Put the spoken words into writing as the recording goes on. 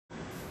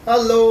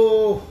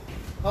Hello,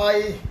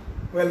 hi,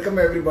 welcome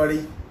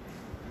everybody.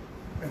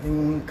 I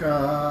think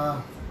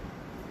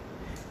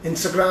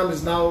Instagram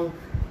is now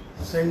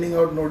sending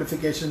out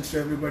notifications to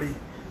everybody.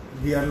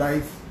 We are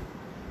live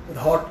with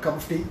a hot cup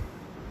of tea.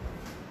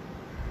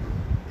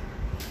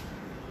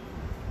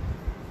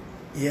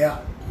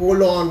 Yeah,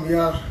 hold on. We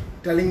are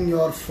telling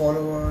your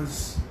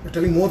followers, we're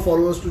telling more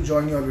followers to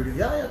join your video.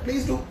 Yeah,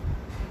 please do.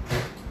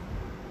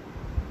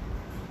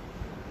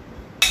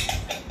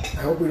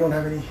 I hope we don't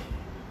have any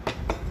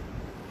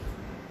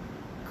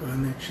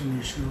connection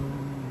issues.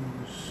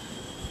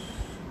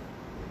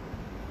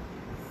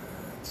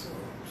 Let's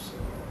hope so.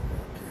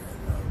 Okay,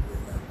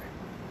 lovely.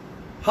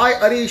 Hi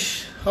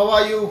Arish, how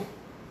are you?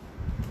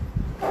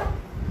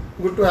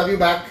 Good to have you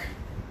back.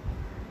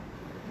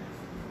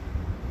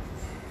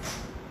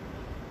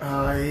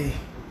 Hi.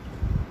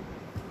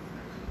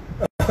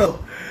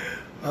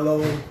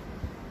 Hello.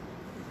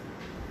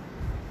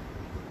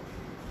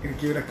 I'll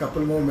give it a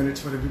couple more minutes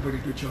for everybody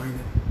to join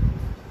in.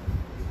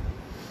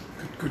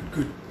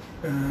 Good.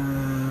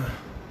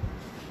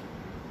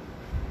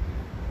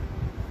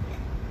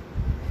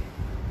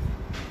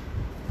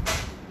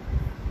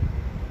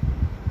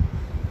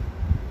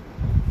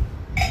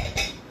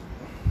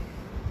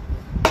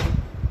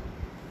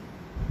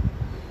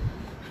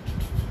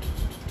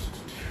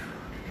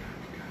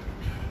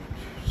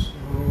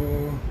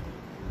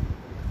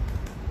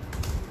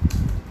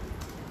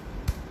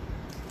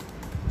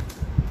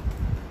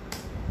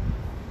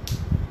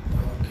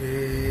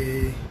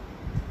 Okay.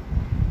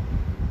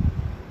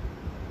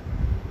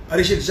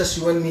 Arish, it's just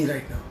you and me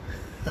right now.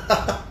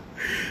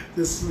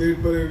 Just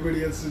wait for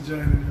everybody else to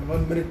join in.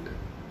 1 minute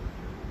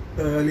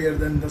earlier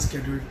than the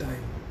scheduled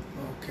time.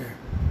 Okay.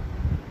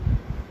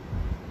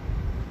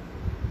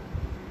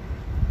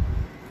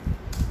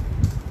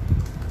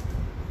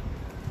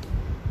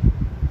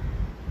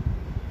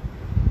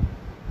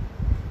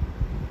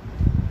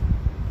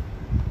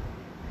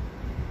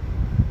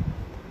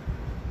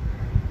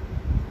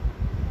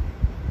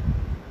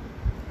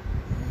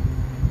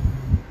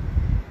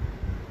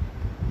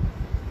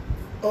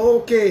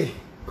 Okay.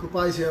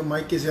 Krupa is here.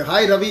 Mike is here.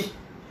 Hi, Ravi.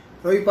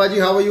 Ravi Paji,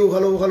 how are you?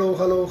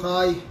 Hello.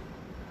 Hi.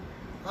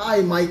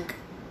 Hi, Mike.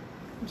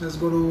 Just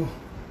going to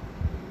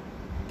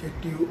get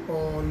you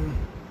on.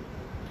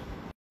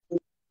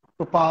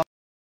 Krupa.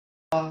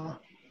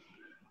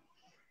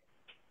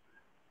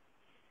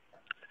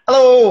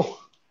 Hello.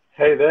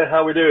 Hey there,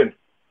 how are we doing?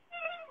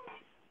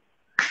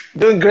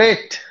 Doing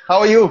great. How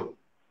are you?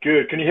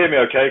 Good. Can you hear me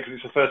okay? Because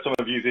it's the first time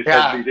I've used these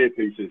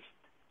earpieces.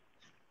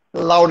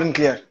 Loud and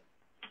clear.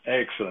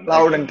 Excellent.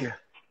 Loud and clear.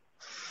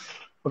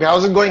 Okay,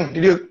 how's it going?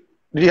 Did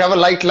you have a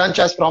light lunch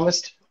as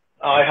promised?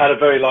 I had a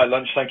very light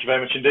lunch. Thank you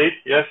very much indeed.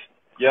 Yes.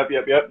 Yep.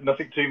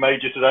 Nothing too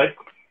major today.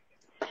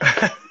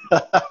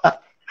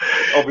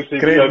 Obviously,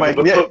 Great,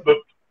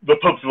 the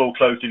pubs are all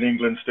closed in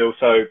England still,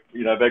 so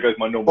there goes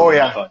my normal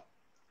lunchtime.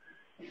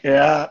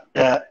 Yeah.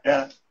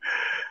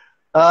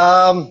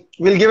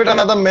 We'll give it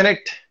another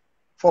minute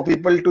for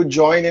people to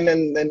join in,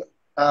 and then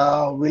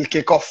we'll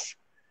kick off.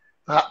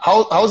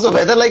 How's the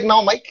weather like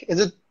now, Mike? Is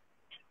it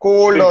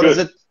cold or is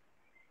it?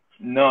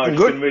 No, it's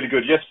been really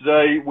good.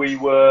 Yesterday we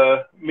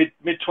were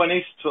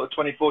mid-20s, sort of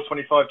 24,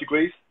 25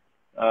 degrees.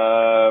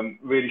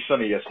 Really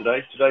sunny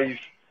yesterday. Today's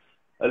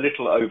a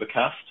little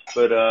overcast,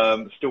 but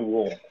still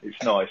warm.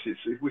 It's nice.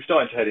 We're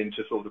starting to head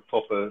into sort of the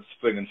proper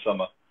spring and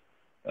summer.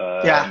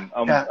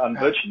 And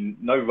virtually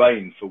no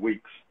rain for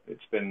weeks.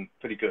 It's been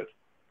pretty good.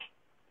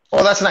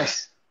 Oh, that's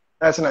nice.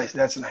 That's nice.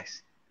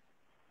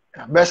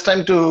 Yeah, best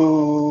time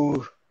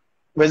to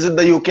visit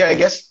the UK, I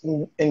guess,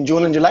 in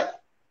June and July.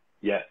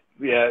 Yeah.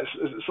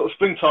 It's sort of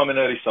springtime and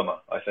early summer,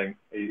 I think,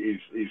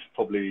 is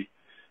probably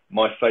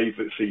my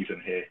favourite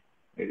season here.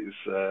 It's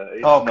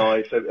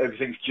nice.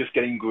 Everything's just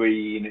getting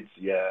green.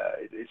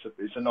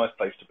 It's a nice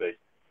place to be.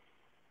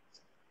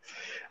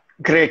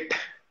 Great.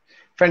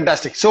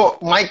 Fantastic. So,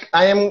 Mike,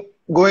 I am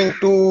going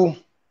to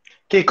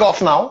kick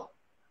off now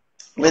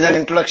with an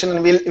introduction,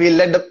 and we'll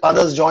let the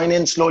others join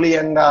in slowly.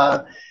 And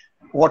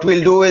what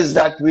we'll do is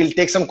that we'll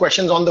take some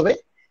questions on the way.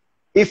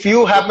 If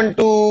you happen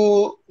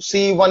to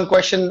see one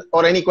question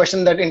or any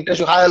question that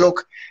interests you,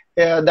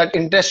 that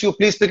interests you,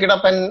 please pick it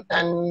up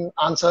and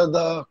answer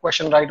the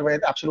question right away.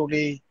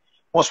 Absolutely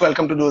most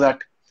welcome to do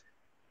that.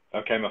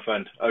 Okay, my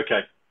friend.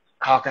 Okay.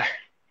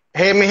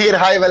 Hey, Mihir.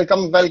 Hi,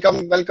 welcome,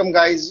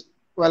 guys.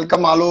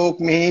 Welcome,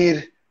 Alok,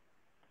 Mihir,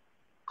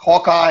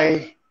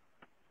 Hawkeye.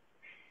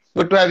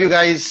 Good to have you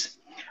guys.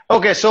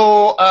 Okay,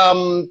 so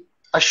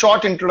a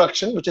short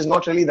introduction, which is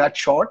not really that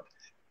short.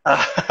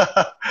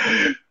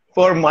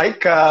 For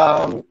Mike,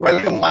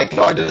 welcome Mike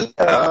Loydall.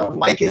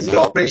 Mike is the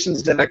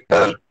operations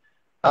director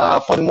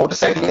for the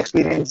Motorcycle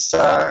Experience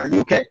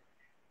UK,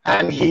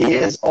 and he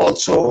is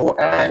also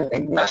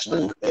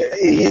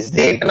he is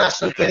the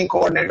international training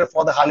coordinator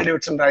for the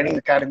Harley-Davidson Riding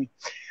Academy.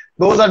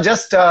 Those are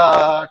just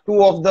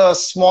two of the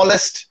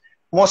smallest,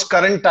 most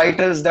current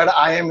titles that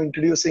I am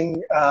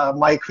introducing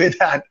Mike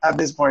with at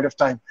this point of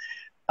time.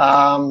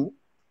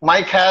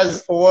 Mike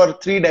has over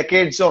 3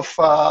 decades of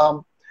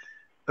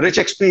rich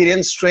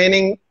experience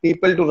training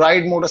people to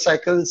ride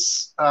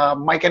motorcycles.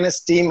 Mike and his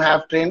team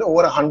have trained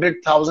over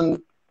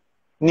 100,000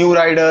 new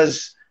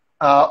riders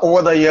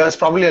over the years,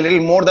 probably a little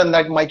more than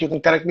that. Mike, you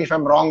can correct me if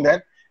I'm wrong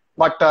there,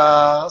 but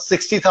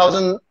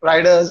 60,000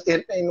 riders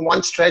in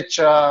one stretch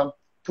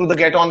through the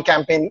Get On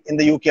campaign in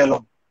the UK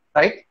alone,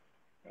 right?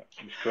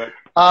 That's correct.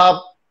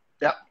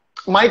 Yeah.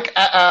 Mike,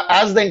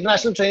 as the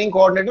international training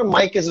coordinator,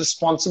 Mike is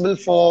responsible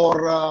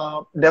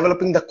for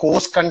developing the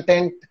course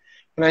content,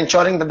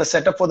 ensuring that the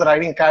setup for the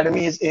riding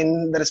academies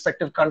in the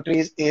respective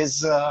countries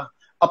is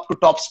up to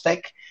top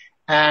spec.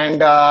 And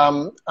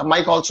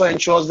Mike also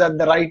ensures that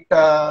the right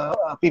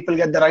people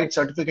get the right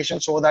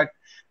certification so that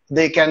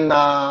they can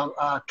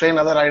train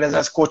other riders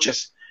as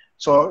coaches.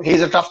 So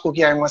he's a tough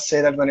cookie, I must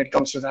say that when it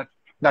comes to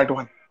that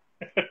one.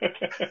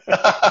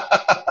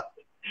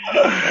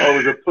 I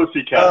was a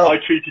pussycat. I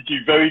treated you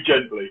very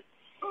gently.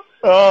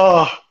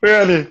 Oh,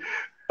 really?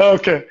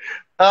 Okay.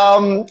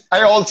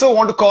 I also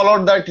want to call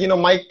out that,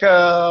 Mike,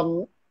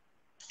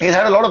 he's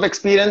had a lot of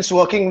experience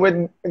working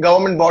with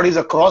government bodies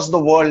across the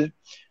world,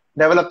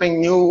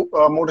 developing new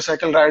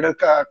motorcycle rider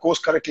course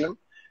curriculum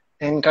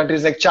in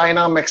countries like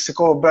China,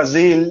 Mexico,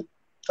 Brazil,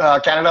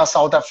 Canada,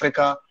 South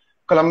Africa,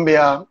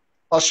 Colombia,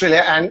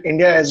 Australia, and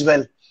India as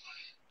well.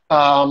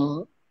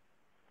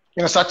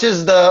 Such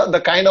is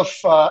the kind of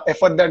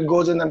effort that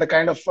goes in and the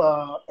kind of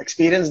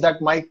experience that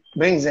Mike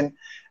brings in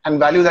and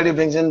value that he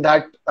brings in,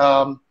 that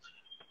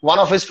one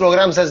of his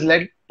programs has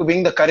led to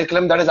being the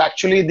curriculum that is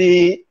actually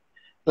the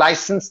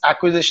license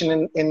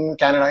acquisition in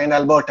Canada, in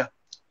Alberta.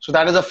 So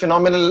that is a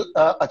phenomenal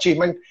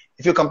achievement.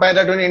 If you compare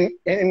that in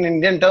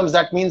Indian terms,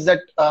 that means that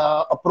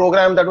a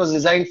program that was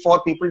designed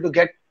for people to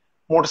get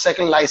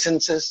motorcycle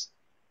licenses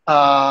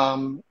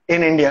in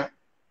India,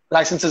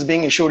 licenses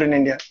being issued in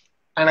India.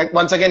 And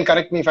once again,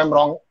 correct me if I'm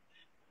wrong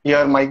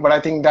here, Mike, but I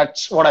think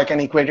that's what I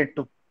can equate it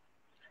to.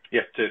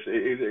 Yes,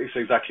 it's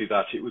exactly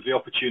that. It was the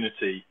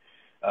opportunity.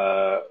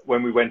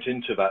 When we went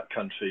into that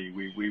country,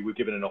 we were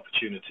given an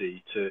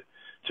opportunity to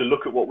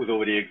look at what was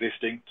already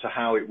existing, to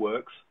how it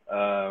works,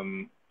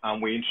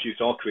 and we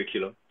introduced our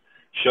curriculum,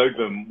 showed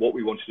them what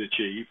we wanted to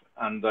achieve,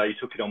 and they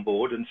took it on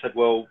board and said,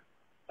 well,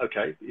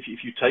 okay,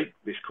 if you take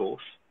this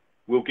course,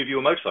 we'll give you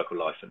a motorcycle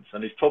license.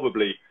 And it's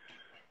probably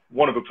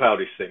one of the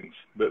proudest things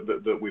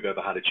that we've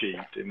ever had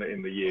achieved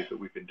in the years that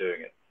we've been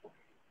doing it.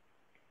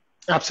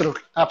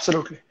 Absolutely,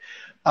 absolutely.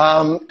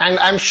 And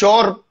I'm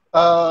sure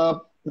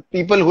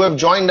people who have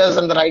joined us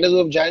and the riders who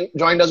have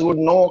joined us would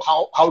know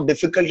how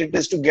difficult it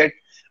is to get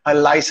a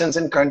license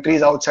in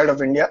countries outside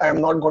of India.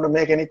 I'm not going to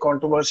make any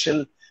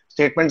controversial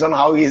statements on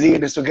how easy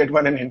it is to get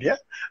one in India.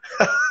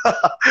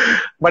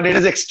 But it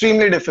is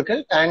extremely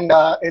difficult, and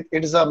it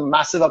is a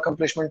massive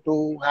accomplishment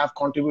to have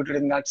contributed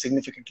in that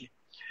significantly.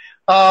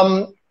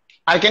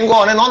 I can go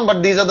on and on,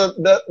 but these are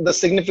the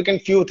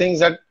significant few things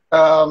that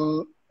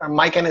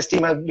Mike and his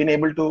team have been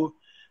able to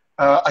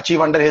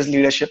achieve under his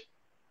leadership.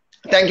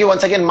 Thank you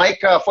once again,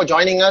 Mike, for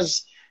joining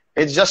us.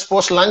 It's just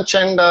post lunch,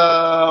 and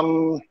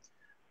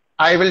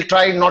I will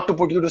try not to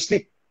put you to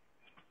sleep.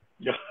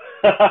 Yeah,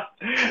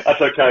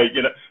 that's okay.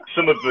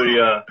 Some of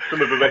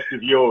the rest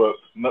of Europe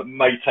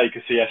may take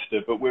a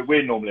siesta, but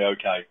we're normally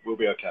okay. We'll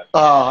be okay.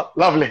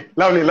 Lovely,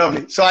 lovely,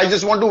 lovely. So I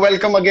just want to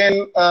welcome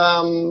again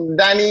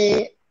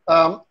Danny,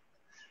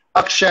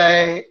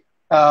 Akshay,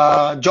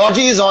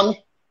 Georgie is on,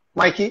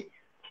 Mikey.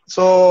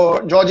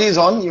 So Georgie is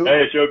on.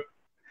 Hey, sure.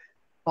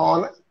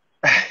 On.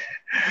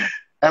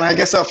 And I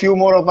guess a few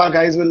more of our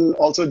guys will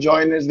also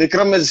join us.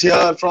 Vikram is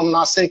here from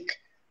Nasik.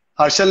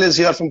 Harshal is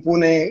here from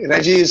Pune.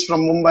 Reggie is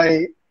from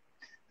Mumbai.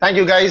 Thank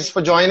you guys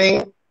for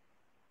joining.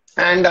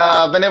 And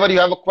whenever you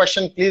have a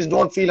question, please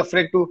don't feel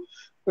afraid to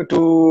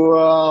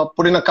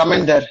put in a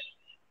comment there.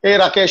 Hey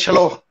Rakesh,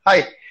 hello.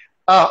 Hi.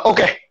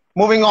 Okay,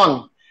 moving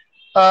on.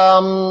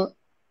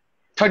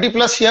 30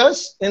 plus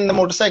years in the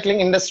motorcycling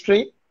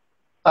industry.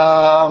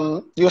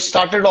 You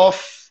started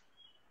off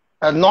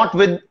not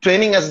with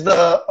training as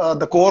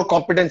the core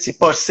competency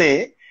per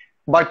se,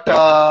 but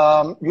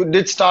you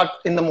did start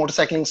in the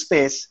motorcycling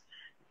space.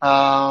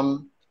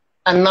 And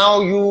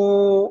now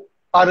you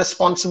are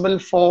responsible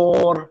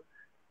for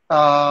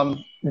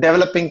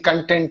developing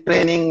content,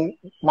 training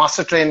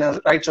master trainers,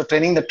 right? So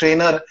training the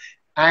trainer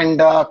and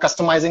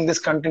customizing this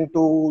content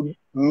to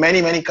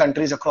many, many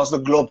countries across the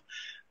globe.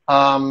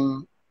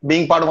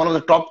 Being part of one of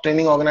the top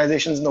training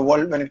organizations in the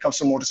world when it comes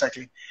to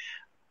motorcycling.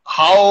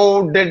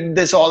 How did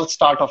this all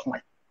start off,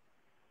 Mike?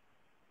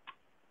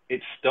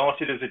 It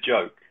started as a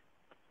joke,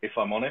 if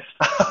I'm honest.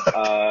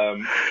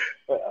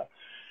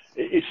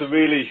 It's a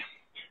really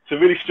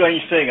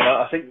strange thing, and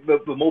I think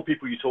the more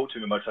people you talk to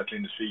in the motorcycle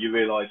industry, you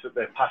realise that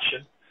their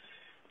passion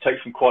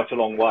takes them quite a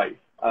long way.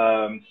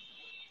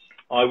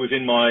 I was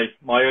in my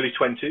early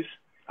 20s,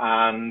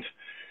 and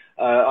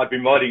I'd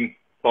been riding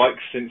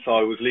bikes since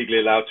I was legally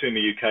allowed to in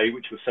the UK,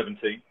 which was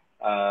 17.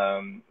 So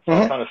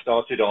I kind of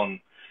started on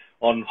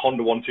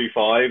Honda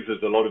 125s,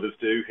 as a lot of us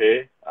do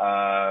here.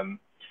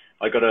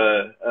 I got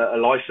a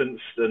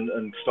license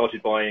and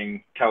started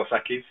buying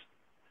Kawasaki's.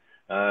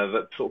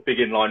 That sort of big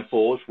inline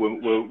fours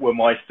were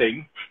my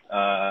thing.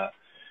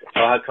 So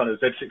I had kind of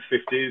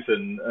Z650s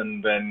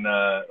and then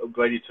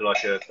upgraded to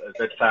like a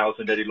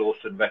Z1000 Eddie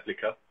Lawson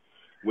replica,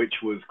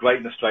 which was great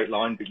in a straight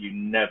line, but you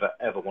never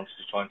ever wanted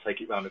to try and take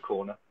it round a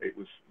corner. It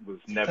was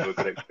never a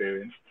good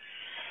experience.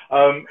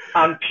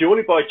 And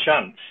purely by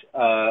chance,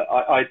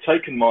 I'd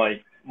taken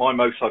my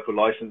motorcycle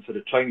license at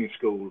a training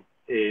school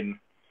in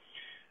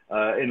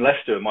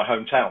Leicester, my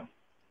hometown,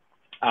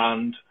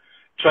 and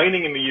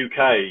training in the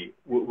UK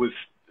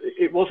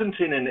wasn't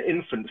in an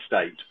infant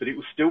state, but it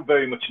was still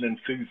very much an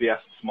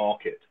enthusiast's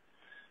market.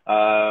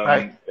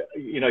 Right.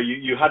 You know,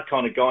 you had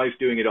kind of guys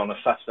doing it on a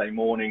Saturday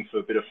morning for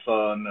a bit of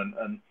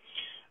fun,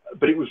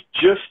 but it was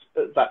just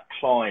at that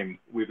climb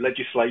with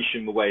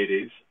legislation the way it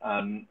is,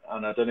 and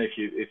I don't know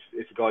if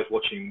the guys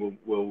watching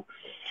will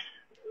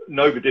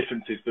know the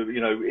differences, but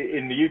you know,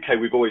 in the UK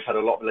we've always had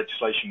a lot of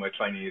legislation where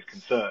training is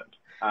concerned,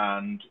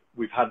 and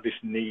we've had this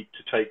need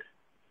to take,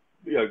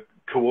 you know,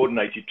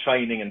 coordinated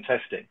training and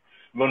testing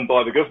run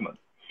by the government.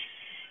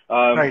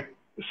 Right.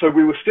 So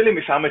we were still in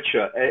this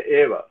amateur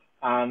era,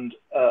 and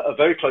a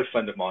very close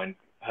friend of mine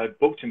had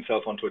booked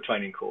himself onto a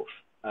training course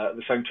at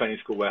the same training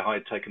school where I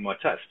had taken my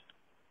test.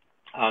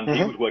 And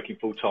he was working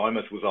full time,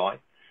 as was I.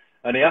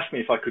 And he asked me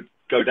if I could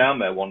go down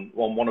there on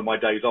one of my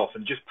days off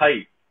and just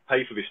pay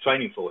for this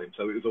training for him,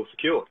 so it was all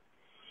secured.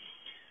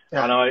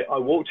 Yeah. And I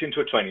walked into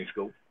a training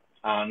school,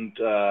 and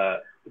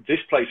this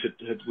place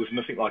was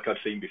nothing like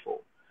I've seen before.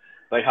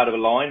 They had a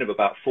line of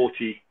about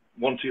 40,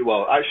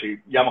 Yamaha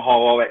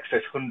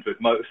RXS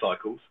 100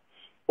 motorcycles,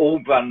 all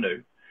brand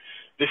new.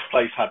 This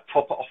place had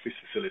proper office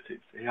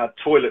facilities. It had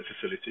toilet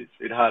facilities.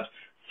 It had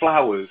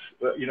flowers,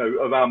 you know,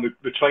 around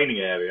the training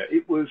area.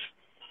 It was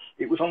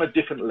on a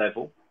different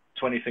level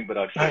to anything that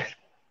I'd seen. Right.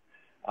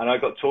 And I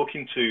got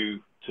talking to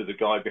the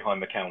guy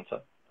behind the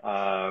counter,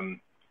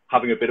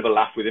 having a bit of a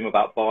laugh with him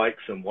about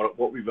bikes and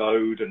what we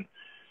rode. And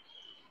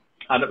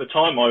at the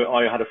time,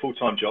 I had a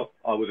full-time job.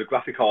 I was a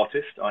graphic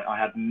artist. I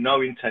had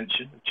no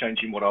intention of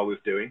changing what I was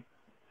doing.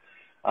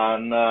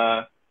 And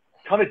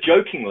kind of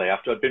jokingly,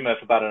 after I'd been there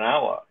for about an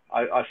hour,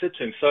 I said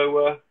to him,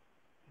 so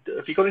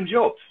have you got any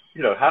jobs?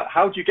 You know,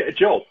 how do you get a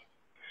job?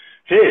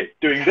 Here,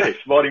 doing this,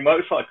 riding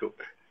motorcycle.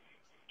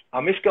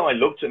 And this guy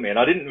looked at me, and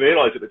I didn't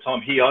realise at the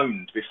time he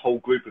owned this whole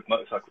group of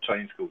motorcycle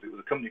training schools. It was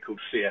a company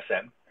called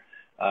CSM.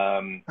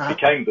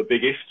 Became the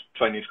biggest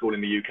training school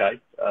in the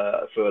UK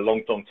for a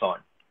long, long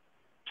time.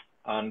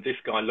 And this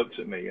guy looked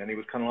at me, and he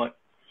was kind of like,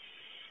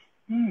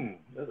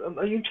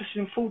 are you interested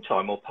in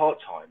full-time or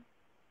part-time?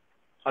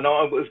 And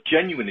I was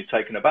genuinely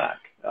taken aback.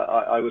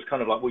 I was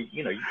kind of like, well,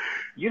 you know,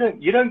 you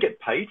don't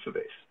get paid for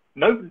this.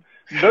 Nobody's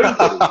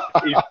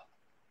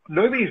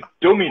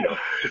dumb enough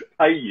to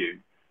pay you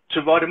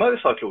to ride a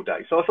motorcycle all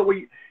day. So I thought,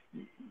 well,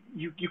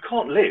 you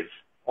can't live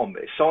on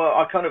this. So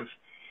I was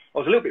a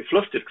little bit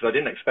flustered because I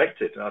didn't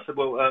expect it. And I said,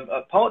 well,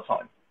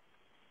 part-time.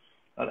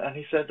 And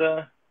he said,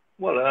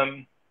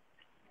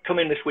 come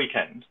in this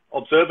weekend,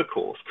 observe a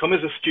course, come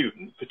as a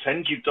student,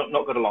 pretend you've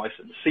not got a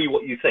license, see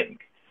what you think.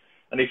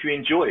 And if you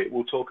enjoy it,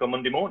 we'll talk on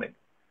Monday morning.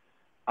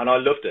 And I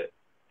loved it.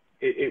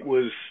 It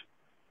was,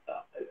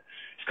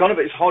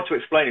 it's hard to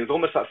explain. It was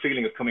almost that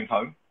feeling of coming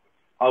home.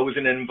 I was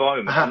in an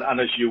environment, and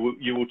as you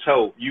will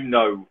tell, you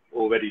know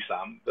already,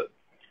 Sam, that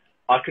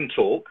I can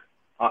talk.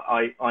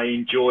 I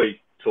enjoy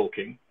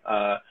talking.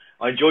 I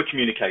enjoy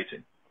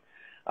communicating.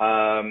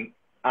 And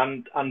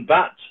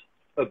that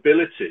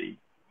ability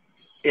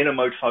in a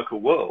motorcycle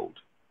world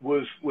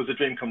was a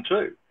dream come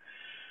true.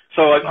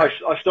 So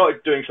I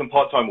started doing some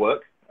part-time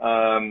work.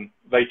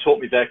 They taught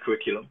me their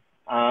curriculum,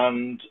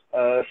 and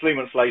 3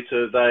 months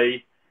later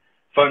they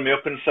phoned me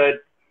up and said,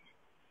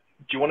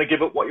 do you want to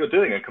give up what you're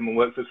doing and come and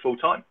work for us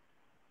full-time?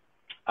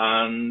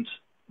 And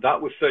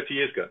that was 30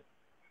 years ago,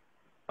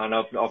 and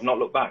I've not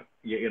looked back.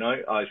 You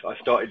know, I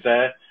started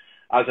there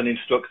as an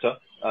instructor,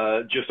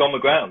 just on the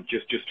ground,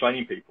 just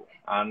training people.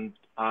 And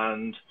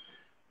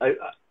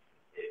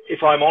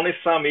if I'm honest,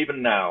 Sam,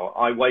 even now,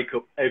 I wake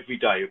up every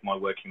day of my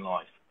working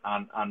life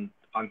and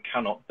I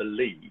cannot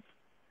believe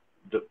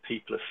that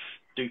people are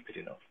stupid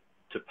enough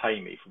to pay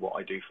me for what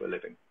I do for a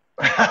living.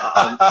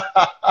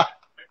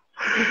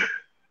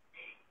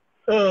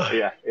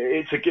 Yeah,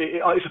 it's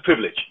a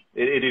privilege.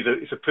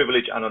 It's a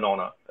privilege and an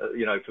honour,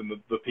 you know, from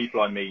the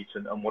people I meet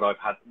and what I've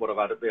had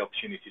the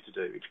opportunity to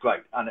do. It's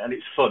great and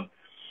it's fun,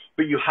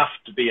 but you have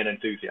to be an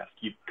enthusiast.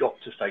 You've got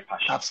to stay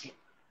passionate.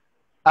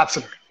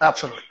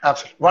 Absolutely.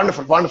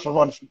 Wonderful.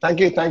 Thank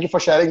you for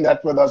sharing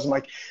that with us,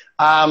 Mike.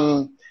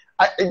 In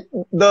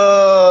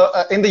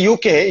the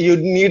UK, you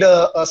need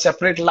a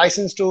separate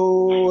license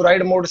to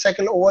ride a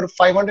motorcycle over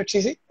 500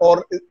 cc,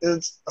 or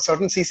is a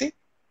certain cc?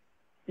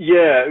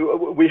 Yeah,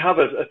 we have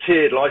a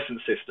tiered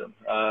license system,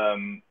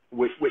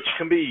 which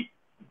can be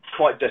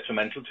quite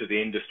detrimental to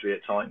the industry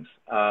at times.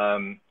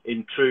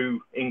 In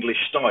true English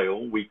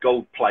style, we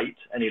gold plate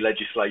any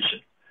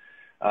legislation.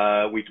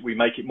 We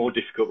make it more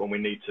difficult when we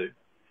need to.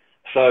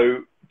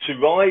 So to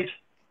ride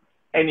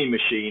any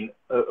machine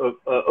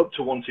up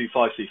to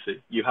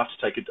 125cc, you have to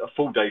take a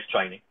full day's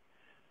training,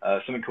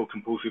 something called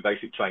compulsory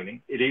basic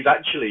training. It is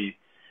actually,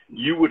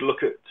 you would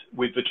look at,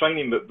 with the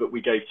training that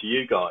we gave to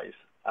you guys,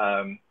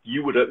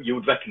 you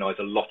would recognise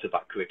a lot of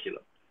that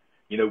curriculum.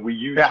 You know, we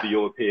used the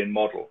European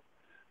model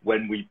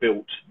when we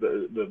built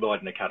the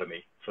riding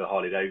academy for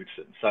Harley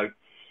Davidson. So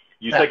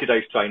you take a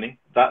day's training.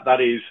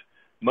 That is,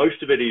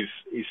 most of it is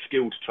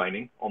skilled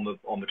training on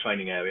the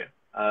training area.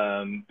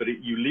 But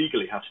you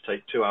legally have to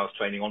take 2 hours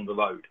training on the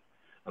road,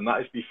 and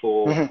that is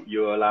before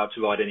you're allowed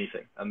to ride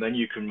anything. And then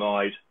you can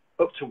ride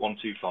up to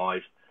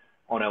 125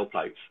 on L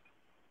plates.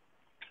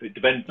 It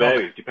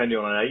varies depending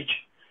on an age.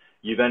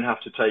 You then have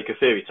to take a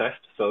theory test,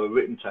 so a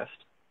written test.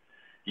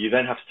 You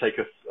then have to take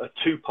a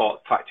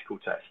 2-part practical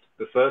test.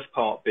 The first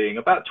part being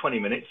about 20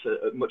 minutes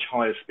at much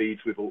higher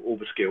speeds with all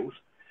the skills.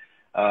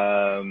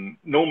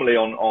 Normally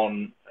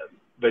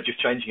they're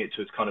just changing it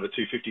to kind of a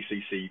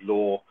 250cc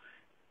law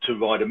to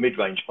ride a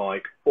mid-range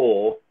bike,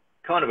 or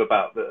kind of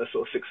about a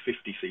sort of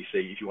 650cc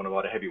if you want to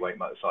ride a heavyweight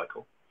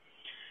motorcycle.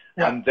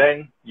 And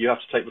then you have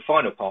to take the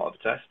final part of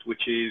the test,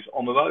 which is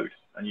on the road,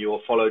 and you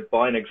are followed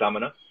by an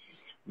examiner,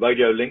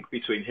 radio link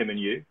between him and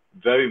you,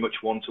 very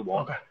much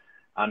one-to-one,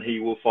 and he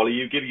will follow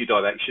you, give you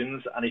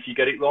directions, and if you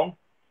get it wrong,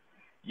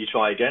 you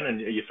try again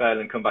and you fail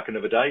and come back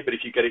another day. But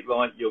if you get it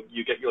right,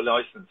 you get your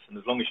license, and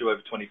as long as you're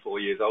over 24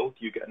 years old,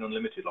 you get an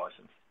unlimited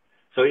license.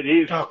 So it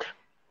is,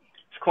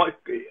 it's quite,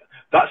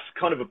 that's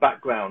kind of a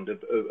background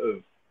of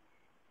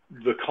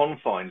the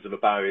confines of the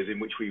barriers in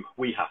which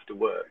we have to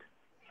work.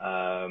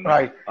 And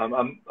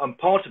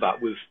part of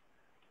that was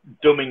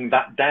dumbing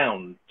that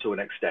down to an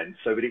extent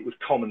so that it was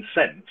common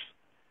sense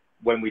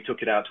when we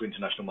took it out to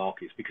international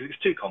markets, because it's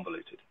too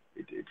convoluted.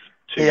 It's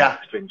too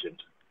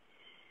stringent.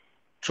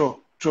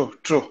 True.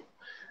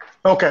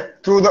 Okay.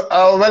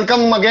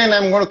 Welcome again.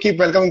 I'm going to keep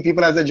welcoming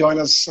people as they join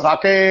us.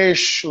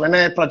 Rakesh,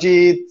 Vinay,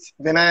 Prajeet,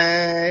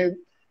 Vinay.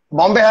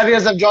 Bombay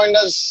Harriers have joined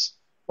us.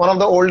 One of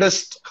the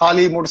oldest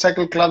Harley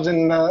motorcycle clubs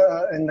in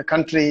the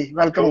country.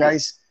 Welcome,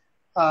 guys.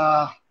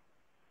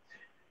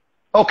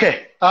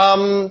 Okay.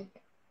 How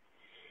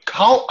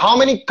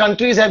many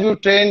countries have you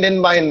trained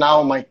in by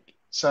now, Mike?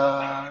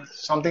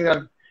 Something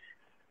that.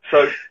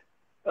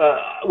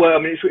 Well, I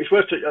mean, it's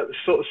worth it.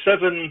 Sort of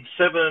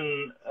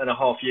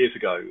 7.5 years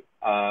ago,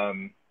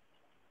 I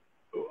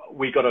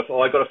got a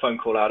phone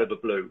call out of the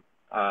blue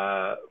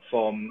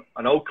from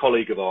an old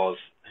colleague of ours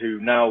who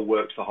now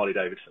works for Harley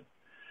Davidson.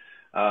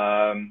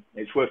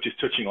 It's worth just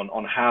touching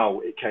on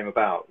how it came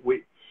about.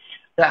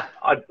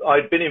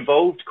 I'd been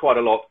involved quite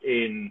a lot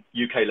in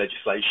UK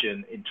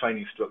legislation, in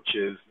training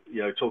structures,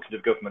 you know, talking to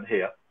the government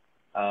here.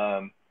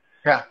 I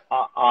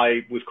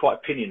was quite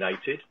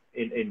opinionated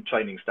in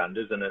training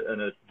standards and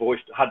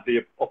had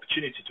the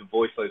opportunity to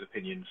voice those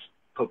opinions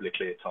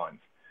publicly at times.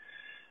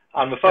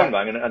 And the phone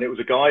rang, and it was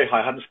a guy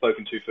I hadn't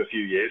spoken to for a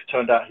few years.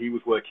 Turned out he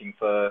was working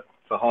for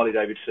Harley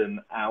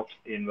Davidson out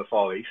in the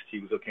Far East. He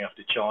was looking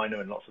after China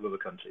and lots of other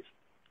countries.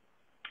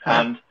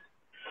 And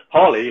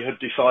Harley had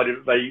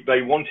decided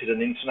they wanted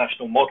an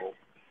international model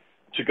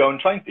to go and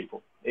train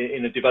people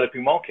in the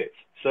developing markets.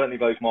 Certainly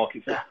those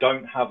markets that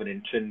don't have an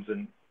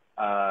intrinsic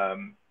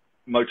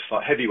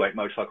heavyweight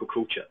motorcycle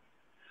culture.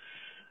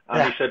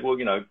 And he said, well,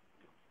 you know,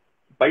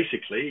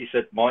 basically, he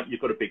said, Mike,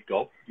 you've got a big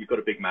gob, you've got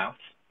a big mouth.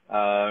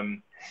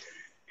 Can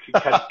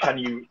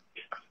you,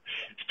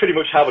 it's pretty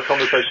much how the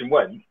conversation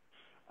went.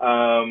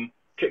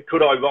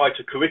 Could I write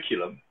a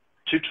curriculum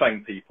to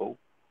train people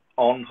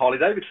on Harley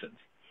Davidsons?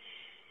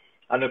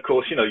 And of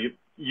course, you know, you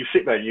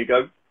sit there and you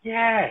go,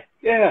 yeah,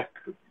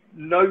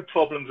 no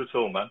problems at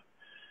all, man.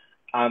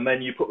 And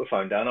then you put the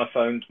phone down. I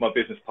phoned my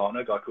business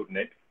partner, a guy called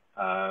Nick.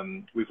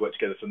 We've worked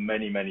together for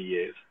many, many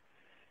years,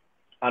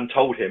 and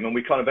told him, and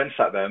we kind of then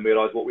sat there and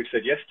realized what we'd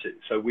said yes to.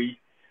 So we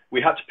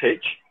had to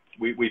pitch.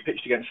 We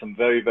pitched against some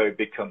very, very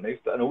big companies,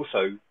 and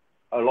also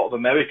a lot of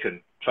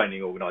American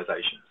training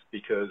organizations,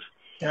 because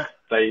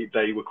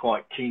they were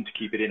quite keen to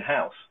keep it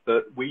in-house.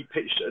 But we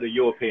pitched at a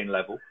European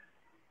level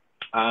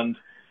and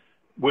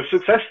were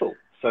successful.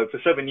 So for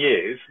 7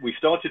 years, we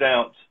started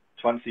out,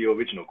 to answer your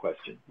original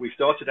question, we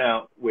started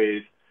out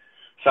with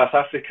South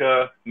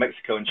Africa,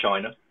 Mexico and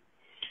China.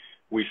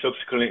 We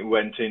subsequently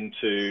went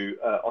into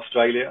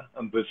Australia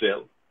and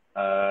Brazil,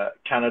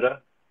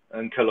 Canada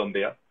and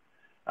Colombia.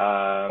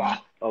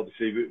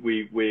 Obviously,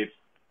 we're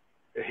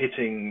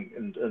hitting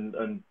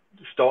and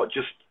start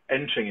just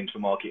entering into the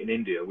market in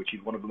India, which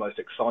is one of the most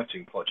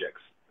exciting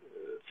projects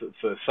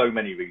for so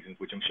many reasons,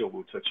 which I'm sure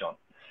we'll touch on.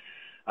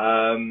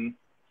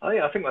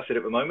 I think that's it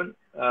at the moment.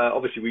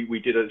 Obviously, we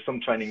did some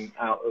training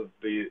out of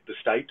the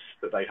States,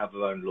 but they have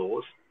their own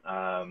laws.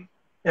 A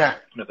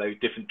very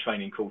different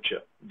training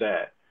culture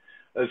there,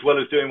 as well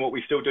as doing what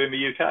we still do in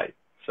the UK.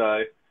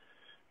 So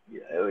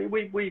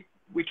we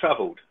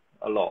travelled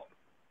a lot.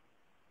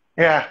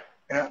 Yeah.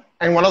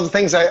 And one of the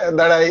things that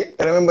I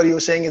remember you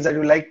saying is that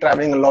you like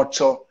traveling a lot.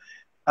 So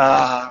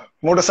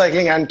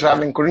motorcycling and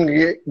traveling couldn't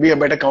be a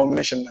better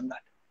combination than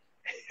that.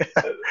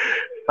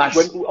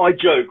 When I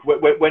joke,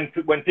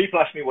 when people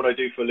ask me what I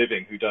do for a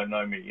living who don't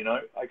know me, you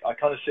know, I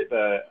kind of sit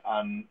there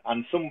and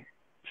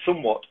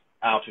somewhat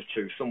out of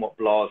truth, somewhat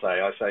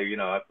blasé, I say, you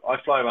know, I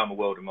fly around the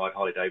world and ride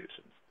Harley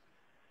Davidsons.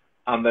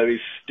 And there is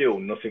still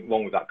nothing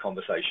wrong with that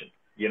conversation,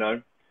 you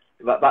know.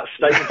 That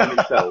statement in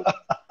itself,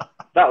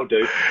 that'll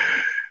do.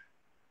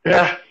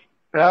 Yeah,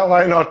 yeah,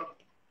 why not?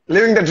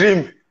 Living the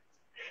dream.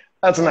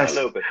 That's nice. A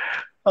little bit.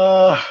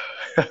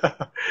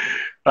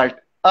 Right.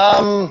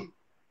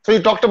 So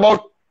you talked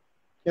about,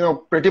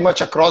 pretty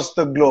much across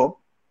the globe.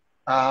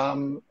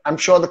 I'm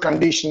sure the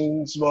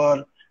conditions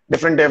were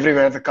different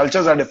everywhere. The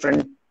cultures are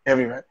different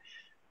everywhere.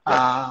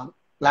 Yeah.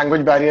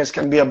 Language barriers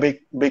can be a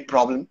big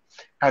problem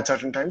at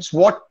certain times.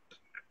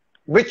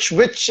 Which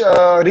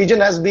region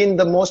has been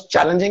the most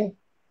challenging,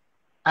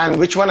 and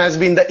which one has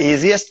been the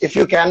easiest, if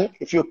you can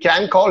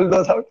call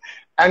those out?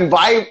 And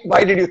why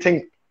did you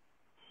think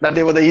that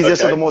they were the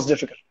easiest or the most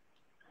difficult?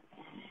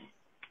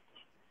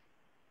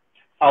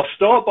 I'll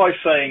start by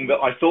saying that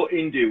I thought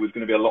India was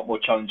going to be a lot more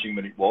challenging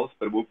than it was,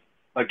 but we'll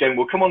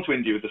come on to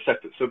India as a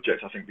separate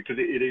subject, I think, because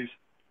it is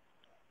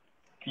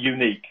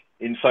unique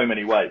in so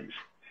many ways.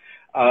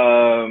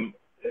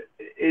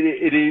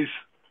 It is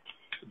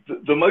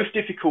the most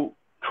difficult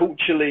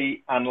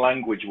culturally and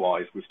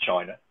language-wise with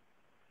China.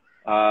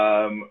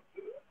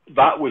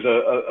 That was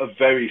a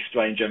very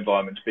strange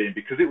environment to be in,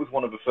 because it was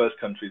one of the first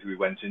countries we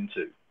went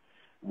into.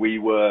 We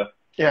were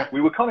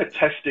kind of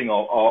testing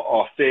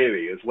our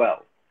theory as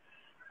well.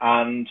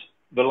 And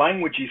the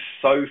language is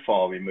so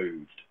far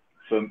removed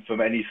from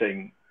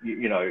anything,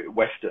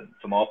 Western,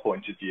 from our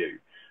point of view.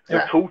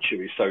 The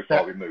culture is so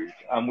far removed.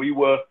 And we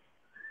were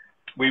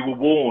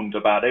warned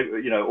about,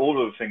 all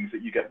of the things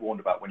that you get warned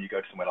about when you go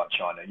to somewhere like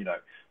China,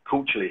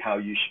 culturally, how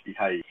you should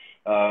behave.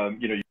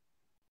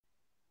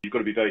 You've got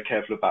to be very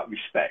careful about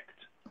respect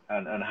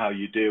and how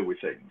you deal with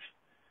things.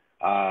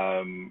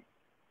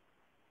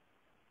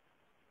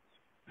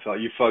 So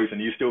you've frozen.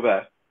 Are you still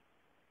there?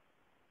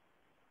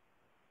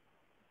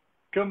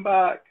 Come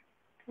back.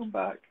 Come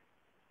back.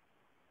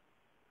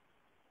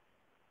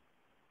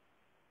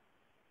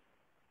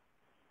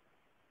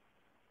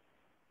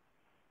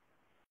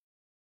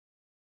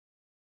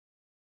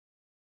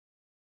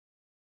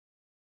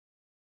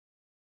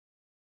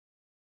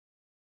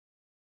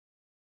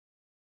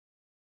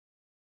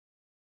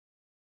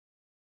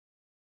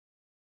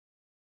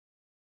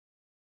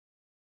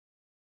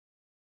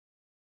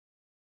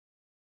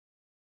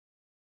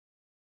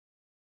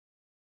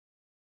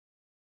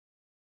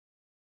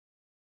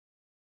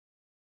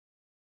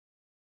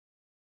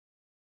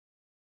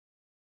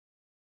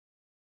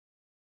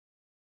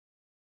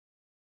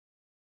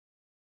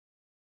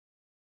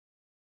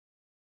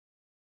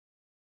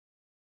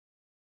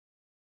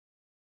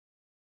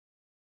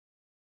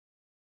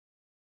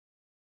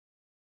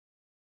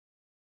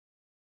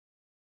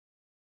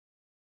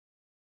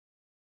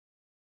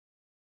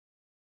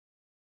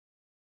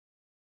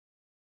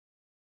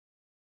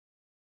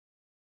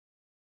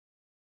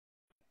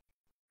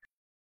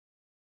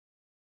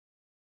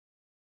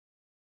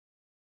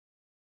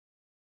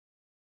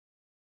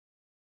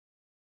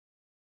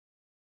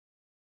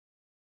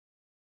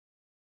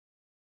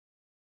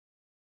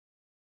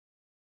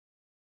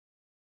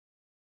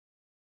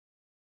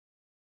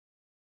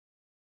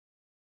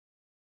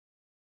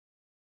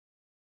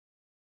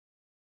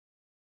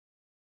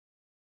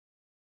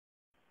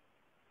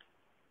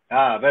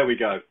 There we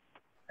go.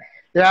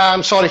 Yeah,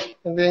 I'm sorry.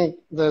 I think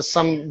there's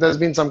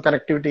been some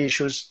connectivity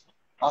issues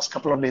last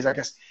couple of days, I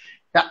guess.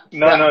 Yeah.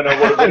 No.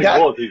 What it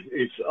was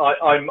is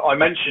I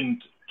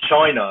mentioned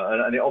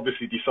China, and it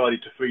obviously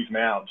decided to freeze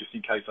me out just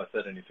in case I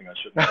said anything I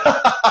shouldn't.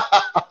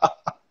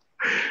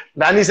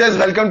 Danny says,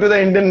 "Welcome to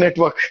the Indian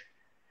network."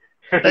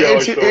 It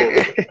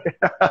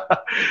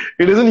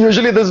isn't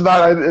usually this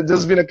bad. It's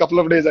just been a couple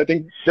of days. I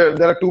think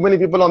there are too many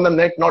people on the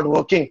net not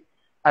working,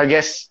 I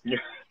guess.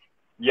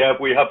 Yeah,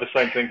 we have the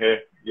same thing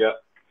here. Yeah.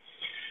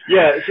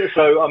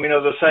 So I mean,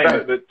 as I was saying,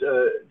 that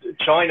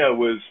China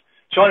was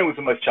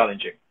the most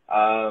challenging.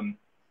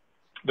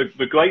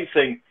 The great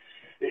thing,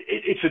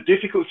 it's a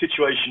difficult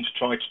situation to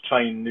try to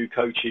train new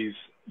coaches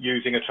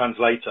using a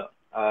translator.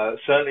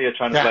 Certainly a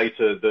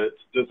translator that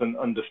doesn't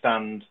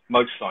understand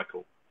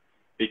motorcycle,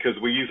 because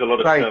we use a lot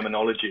of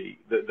terminology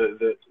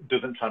that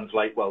doesn't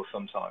translate well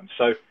sometimes.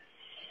 So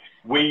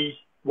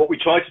what we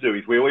try to do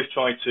is we always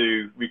try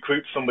to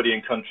recruit somebody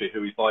in country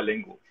who is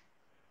bilingual.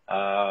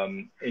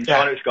 In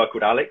China, it's a guy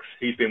called Alex.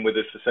 He's been with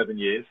us for 7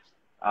 years.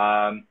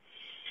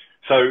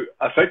 So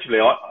effectively,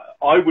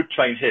 I would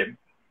train him.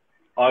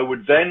 I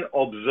would then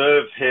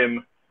observe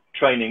him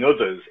training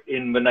others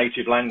in the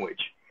native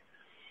language.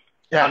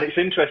 Yeah. And it's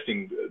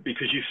interesting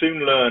because you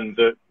soon learn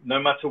that no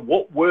matter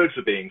what words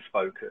are being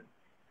spoken,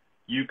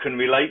 you can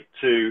relate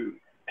to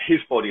his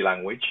body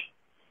language.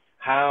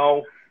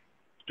 How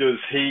does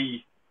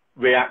he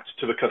react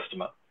to the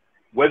customer?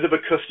 Whether the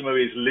customer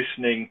is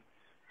listening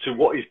to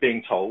what is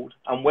being told,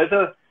 and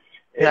whether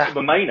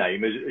the main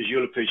aim, as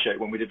you'll appreciate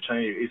when we did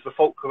training, is the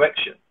fault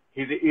correction.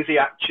 Is he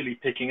actually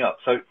picking up?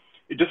 So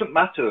it doesn't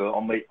matter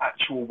on the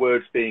actual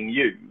words being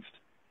used.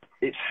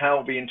 It's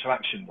how the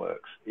interaction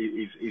works.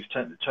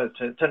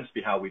 Tends to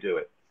be how we do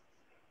it.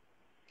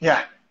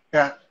 Yeah.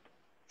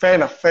 Fair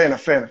enough.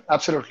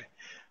 Absolutely.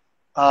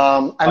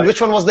 And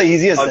which one was the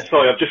easiest? I'm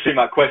sorry, I've just seen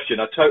that question.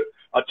 I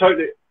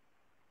totally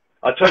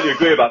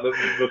agree about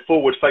the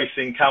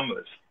forward-facing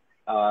cameras.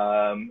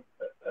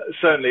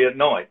 certainly at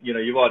night, you know,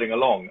 you're riding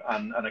along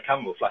and a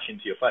camera will flash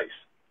into your face.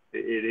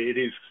 It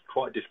is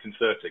quite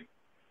disconcerting.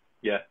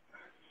 Yeah,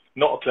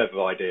 not a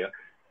clever idea.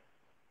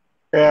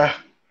 Yeah.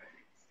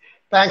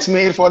 Thanks,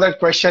 Mir, for that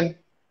question.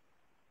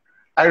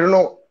 I don't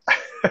know.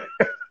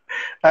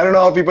 I don't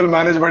know how people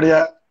manage, but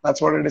yeah,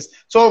 that's what it is.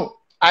 So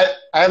I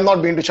have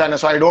not been to China,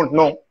 so I don't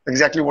know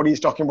exactly what he's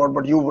talking about,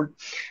 but you would.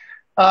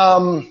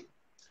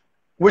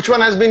 Which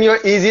one has been your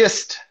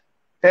easiest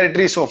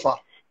territory so far?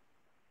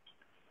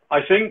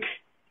 I think,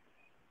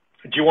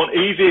 do you want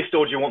easiest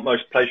or do you want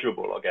most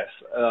pleasurable, I guess?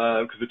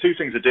 Because the two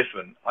things are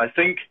different. I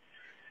think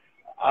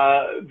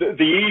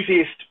the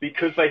easiest,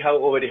 because they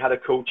already had a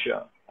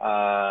culture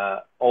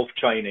of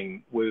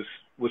training, was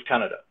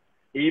Canada.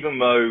 Even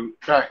though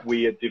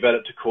we had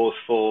developed a course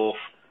for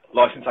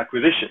license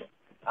acquisition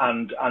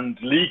and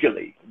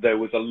legally there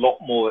was a lot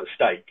more at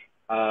stake.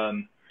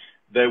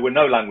 There were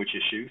no language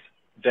issues.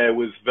 There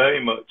was very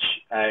much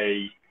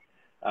a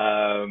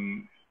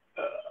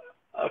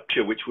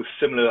culture which was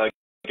similar, I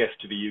guess,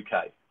 to the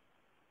UK.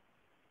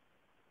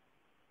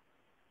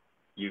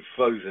 You've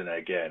frozen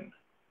again.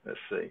 Let's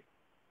see.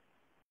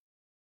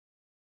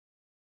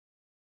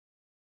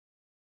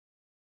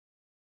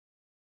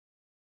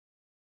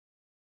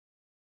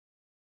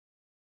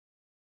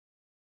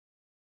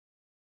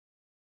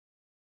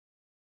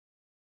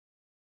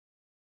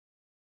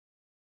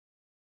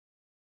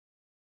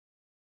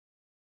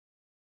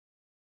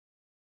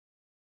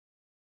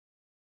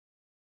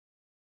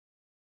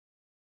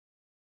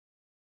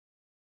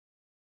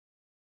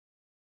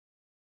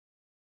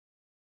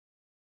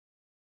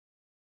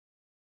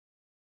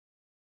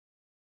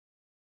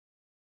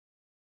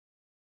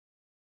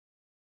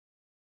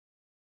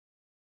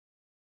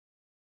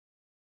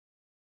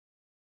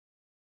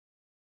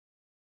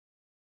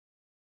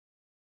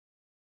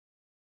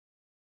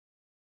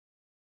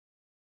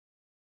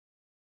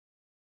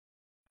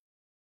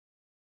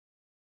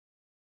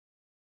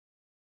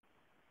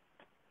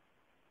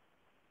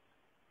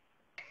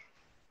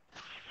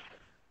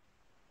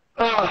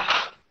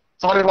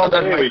 Sorry about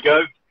that. Here we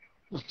go.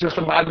 It's just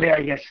a bad day,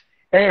 I guess.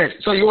 Anyway,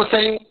 so you were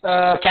saying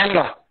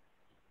Canada.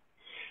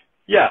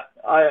 Yeah,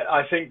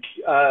 I think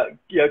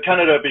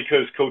Canada,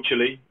 because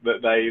culturally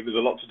there's a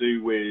lot to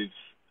do with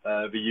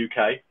the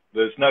UK.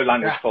 There's no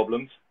language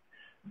problems.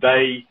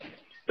 They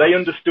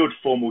understood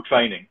formal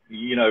training.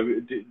 You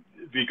know,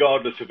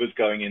 regardless of us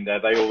going in there,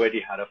 they already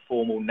had a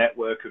formal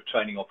network of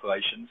training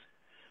operations.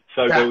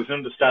 So there was an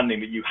understanding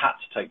that you had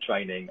to take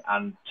training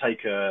and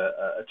take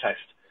a test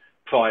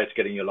prior to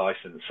getting your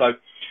license. So,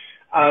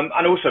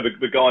 and also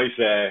the guys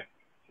there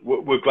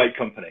were great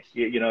company.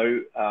 You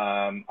know,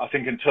 I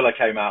think until I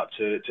came out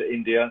to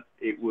India,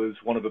 it was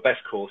one of the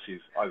best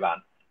courses I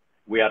ran.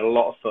 We had a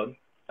lot of fun.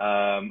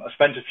 I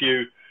spent a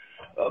few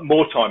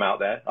more time out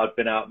there. I've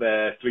been out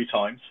there 3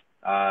 times.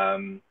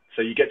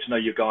 So you get to know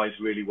your guys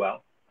really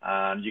well,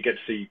 and you get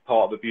to see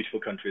part of a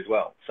beautiful country as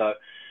well. So,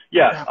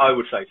 yeah, I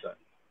would say so.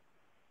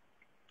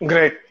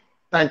 Great.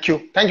 Thank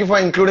you. Thank you for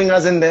including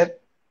us in there.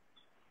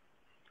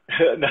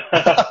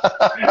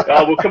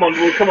 We'll come on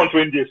to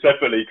India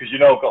separately, because you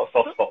know I've got a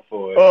soft spot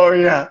for it. Oh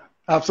yeah,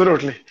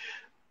 absolutely.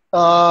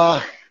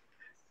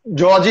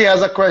 Georgie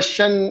has a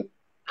question.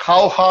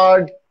 How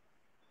hard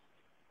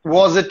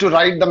was it to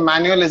write the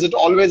manual? Is it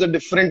always a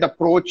different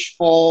approach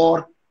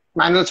for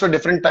manuals for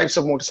different types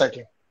of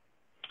motorcycling?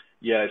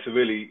 Yeah, it's a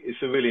really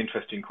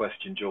interesting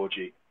question,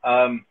 Georgie.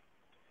 At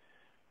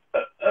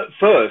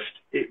first,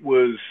 it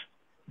was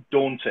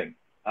daunting.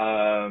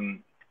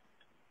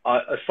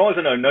 As far as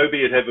I know,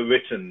 nobody had ever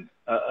written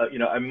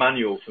a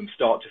manual from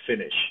start to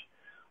finish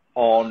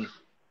on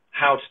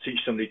how to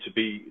teach somebody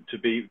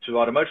to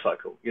ride a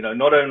motorcycle. You know,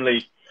 not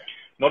only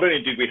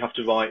did we have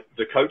to write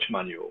the coach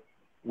manual,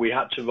 we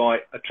had to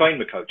write a train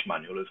the coach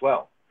manual as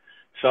well.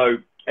 So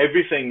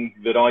everything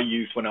that I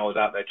used when I was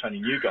out there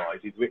training you guys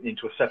is written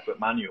into a separate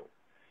manual.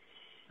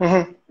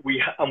 Mm-hmm. We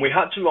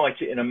had to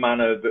write it in a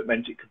manner that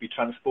meant it could be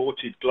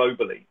transported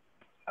globally.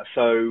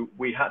 So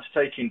we had to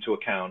take into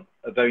account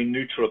a very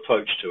neutral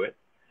approach to it.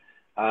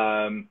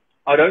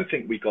 I don't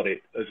think we got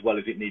it as well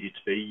as it needed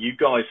to be. You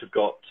guys have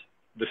got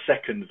the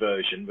second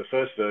version. The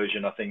first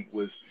version, I think,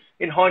 was,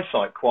 in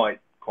hindsight,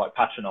 quite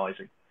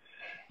patronizing.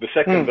 The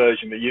second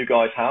version that you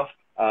guys have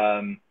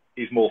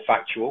is more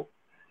factual.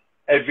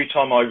 Every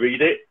time I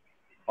read it,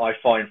 I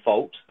find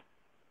fault.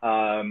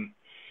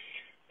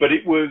 But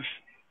it was,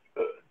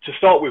 to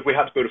start with, we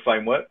had to build a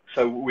framework.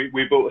 So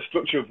we built a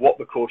structure of what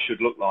the course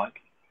should look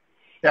like.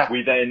 Yeah.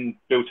 We then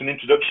built an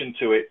introduction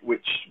to it,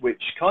 which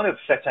kind of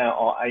set out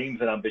our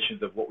aims and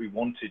ambitions of what we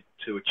wanted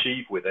to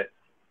achieve with it,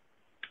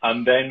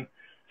 and then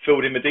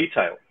filled in the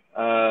detail.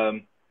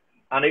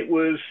 And it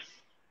was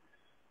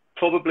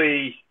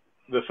probably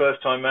the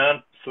first time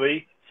around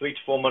 3 to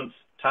 4 months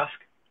task,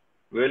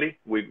 really,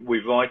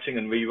 with writing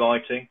and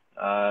rewriting,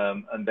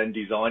 and then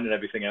design and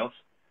everything else.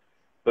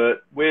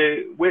 But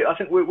I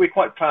think we're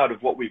quite proud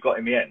of what we've got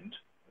in the end,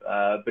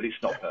 but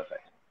it's not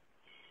perfect.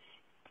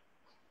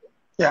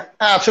 Yeah,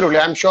 absolutely.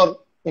 I'm sure,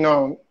 you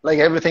know, like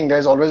everything,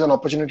 there's always an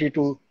opportunity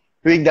to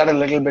tweak that a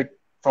little bit.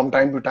 from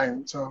time to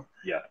time. So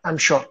yeah, I'm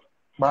sure.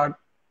 But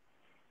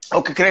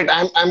okay, great.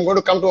 I'm going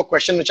to come to a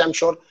question which I'm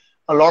sure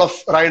a lot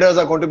of riders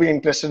are going to be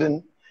interested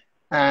in,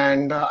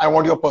 and I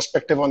want your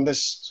perspective on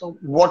this. So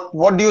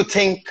what do you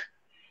think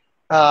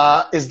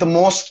is the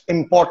most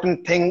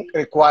important thing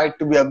required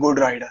to be a good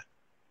rider?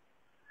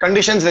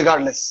 Conditions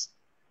regardless.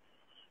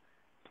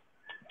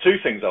 Two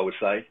things I would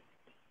say: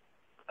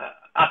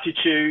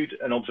 attitude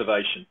and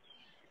observation.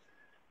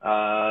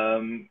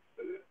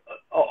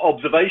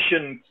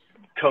 Observation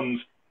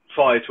comes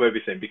prior to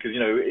everything, because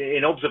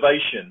in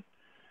observation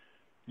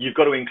you've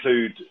got to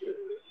include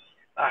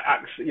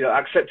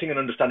accepting and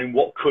understanding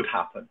what could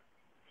happen.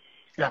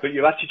 Yeah. But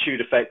your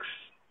attitude affects,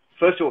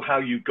 first of all, how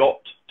you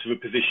got to the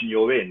position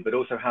you're in, but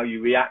also how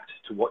you react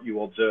to what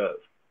you observe.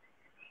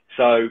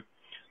 So,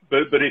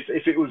 but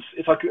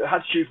if I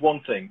had to choose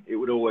one thing, it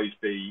would always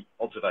be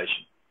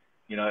observation.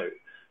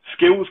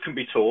 Skills can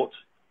be taught.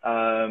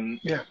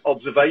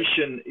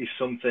 Observation is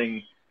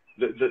something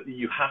that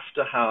you have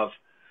to have.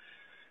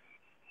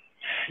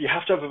 You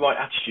have to have the right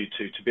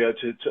attitude to be able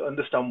to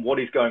understand what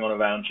is going on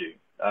around you,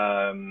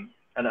 and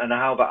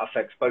how that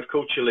affects both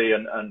culturally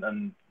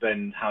and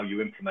then how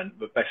you implement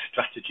the best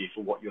strategy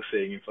for what you're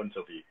seeing in front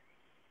of you.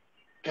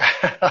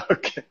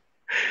 Okay,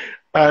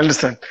 I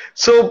understand.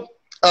 So,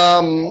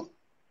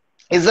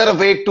 is there a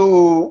way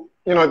to,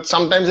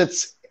 sometimes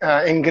it's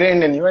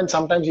ingrained in you and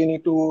sometimes you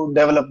need to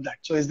develop that.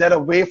 So is there a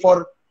way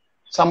for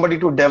somebody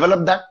to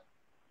develop that,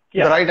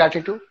 the right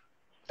attitude?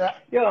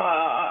 Yeah,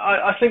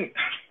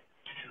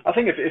 I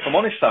think if I'm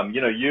honest, Sam,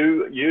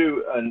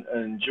 you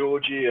and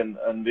Georgie and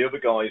the other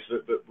guys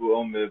that were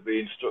on the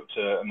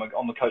instructor and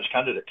on the coach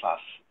candidate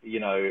class,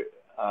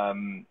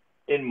 in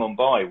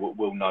Mumbai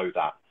will know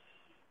that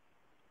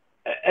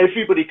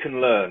everybody can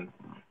learn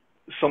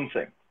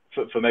something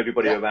from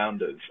everybody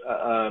around us.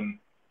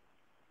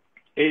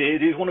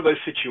 It is one of those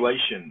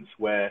situations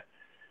where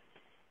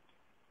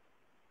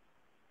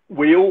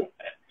we all,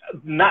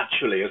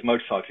 naturally, as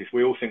motorcyclists,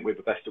 we all think we're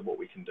the best at what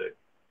we can do.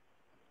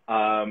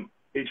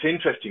 It's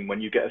interesting when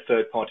you get a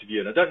third-party view,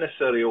 and I don't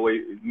necessarily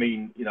always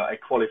mean, a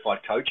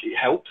qualified coach. It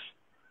helps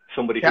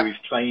somebody who is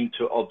trained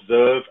to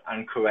observe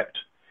and correct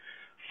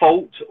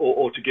fault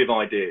or to give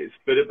ideas.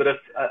 But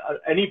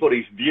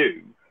anybody's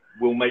view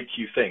will make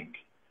you think.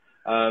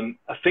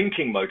 A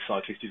thinking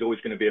motorcyclist is always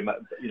going to be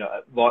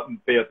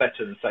a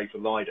better and safer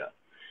rider.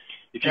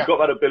 If you've got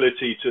that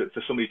ability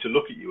for somebody to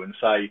look at you and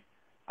say,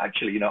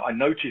 actually, I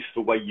notice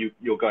the way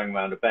you're going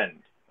around a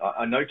bend.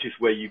 I notice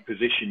where you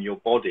position your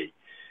body.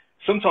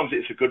 Sometimes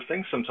it's a good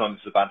thing, sometimes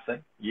it's a bad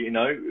thing.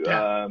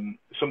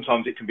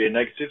 Sometimes it can be a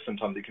negative,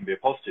 sometimes it can be a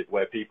positive,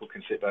 where people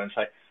can sit there and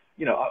say,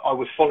 I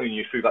was following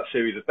you through that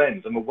series of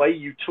bends, and the way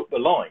you took the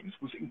lines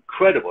was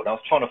incredible, and I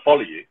was trying to follow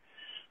you.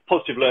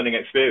 Positive learning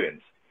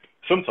experience.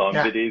 Sometimes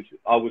it is,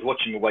 I was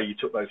watching the way you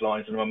took those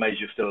lines, and I'm amazed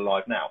you're still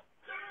alive now.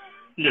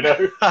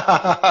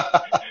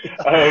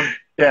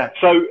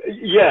 So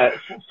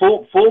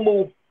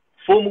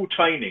formal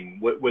training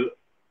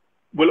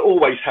will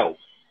always help,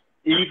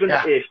 even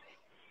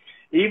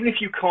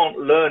if you can't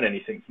learn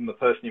anything from the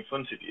person in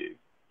front of you.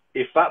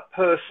 If that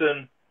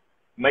person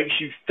makes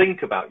you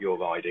think about your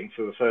riding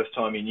for the first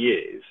time in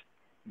years,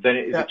 then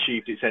it has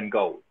achieved its end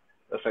goal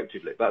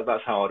effectively.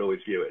 That's how I'd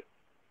always view it.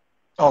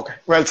 Okay,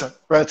 well said,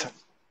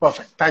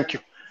 perfect, thank you.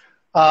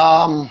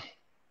 I'm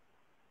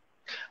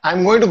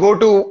going to go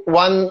to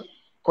one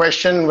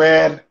question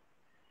where,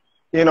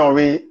 a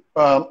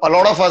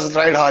lot of us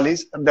ride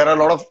Harleys. There are a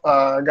lot of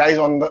guys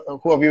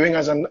who are viewing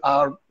us and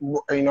are,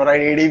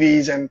 ride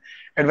ADVs and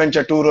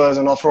adventure tourers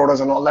and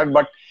off-roaders and all that.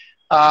 But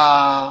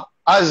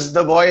us,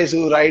 the boys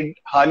who ride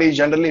Harley,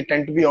 generally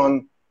tend to be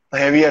on the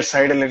heavier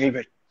side a little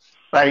bit,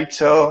 right?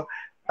 So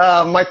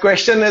my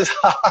question is,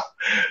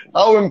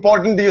 how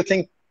important do you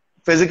think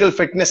physical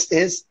fitness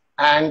is,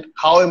 and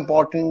how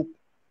important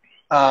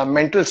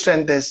mental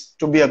strength is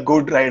to be a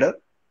good rider?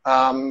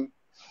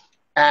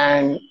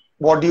 And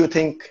what do you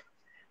think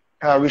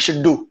we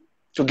should do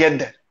to get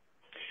there?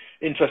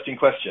 Interesting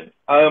question.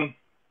 I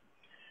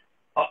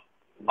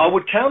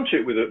would counter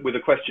it with a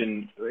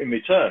question in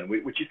return,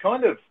 which is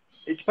kind of,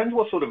 it depends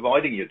what sort of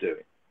riding you're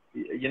doing,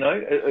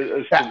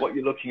 as to what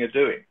you're looking at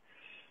doing.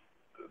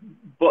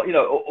 But,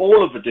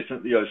 all of the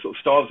different, sort of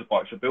styles of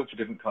bikes are built for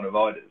different kind of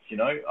riders.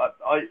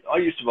 I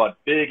used to ride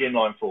big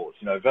inline fours,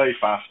 very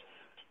fast.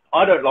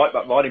 I don't like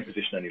that riding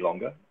position any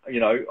longer.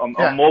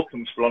 I'm more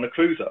comfortable on a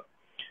cruiser.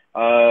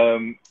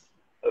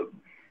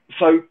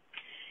 So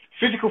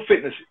physical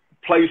fitness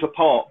plays a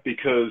part,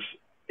 because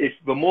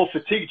the more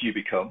fatigued you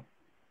become,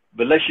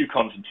 the less you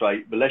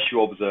concentrate, the less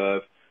you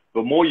observe,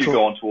 the more you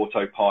go onto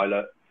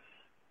autopilot.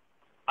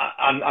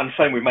 And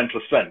same with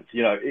mental strength.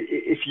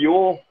 If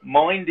your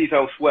mind is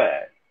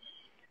elsewhere,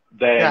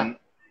 then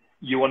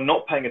you are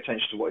not paying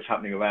attention to what is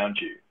happening around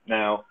you.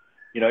 Now,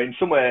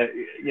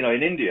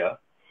 in India,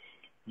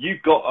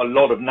 you've got a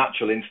lot of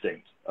natural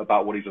instinct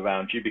about what is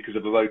around you because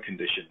of the road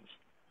conditions.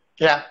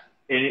 Yeah.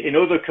 In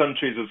other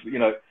countries,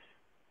 in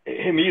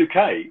the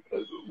UK,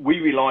 we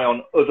rely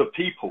on other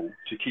people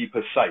to keep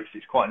us safe.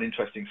 It's quite an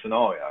interesting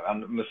scenario,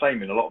 and the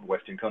same in a lot of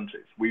Western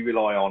countries. We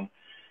rely on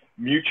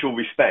mutual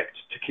respect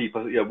to keep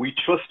us. We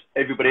trust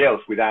everybody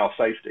else with our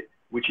safety,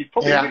 which is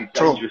probably a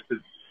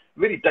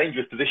really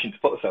dangerous position to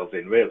put ourselves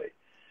in, really.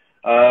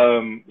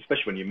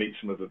 Especially when you meet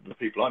some of the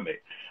people I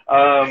meet.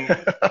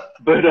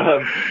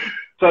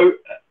 So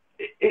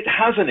it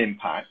has an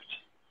impact,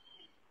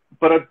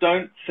 but I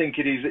don't think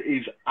it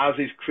is as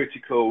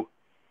critical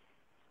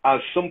as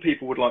some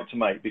people would like to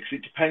make, because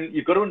it depends.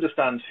 You've got to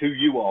understand who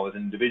you are as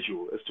an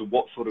individual as to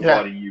what sort of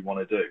riding you want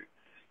to do.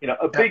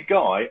 A big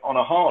guy on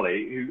a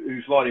Harley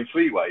who's riding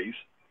freeways,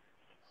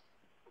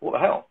 what the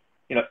hell?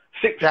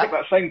 Stick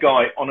that same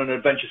guy on an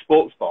adventure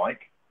sports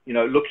bike,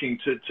 looking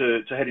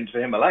to head into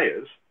the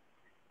Himalayas,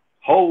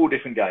 whole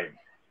different game,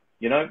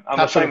 and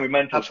the same with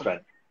mental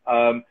strength.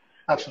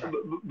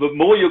 The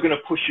more you're going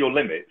to push your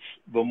limits,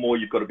 the more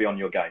you've got to be on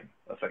your game,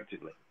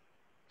 effectively.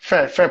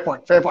 Fair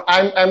point.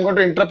 I'm going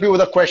to interrupt you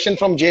with a question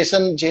from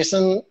Jason.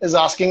 Jason is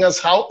asking us,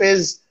 how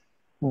is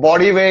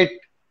body weight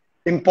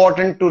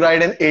important to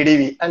ride an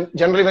ADV? And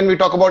generally, when we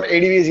talk about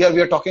ADVs here,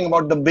 we are talking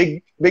about the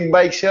big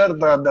bikes here,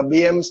 the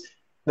BMs,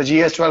 the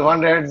GS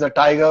 1200s, the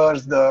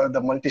Tigers, the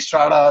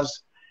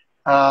Multistradas,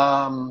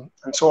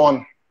 and so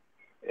on.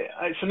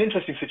 It's an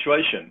interesting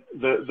situation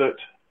that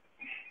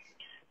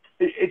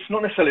it's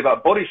not necessarily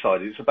about body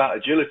size, it's about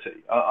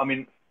agility.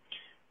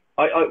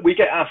 We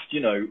get asked,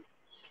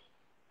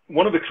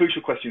 one of the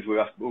crucial questions we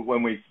were asked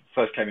when we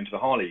first came into the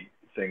Harley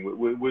thing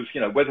was,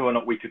 whether or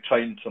not we could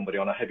train somebody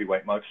on a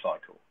heavyweight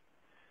motorcycle.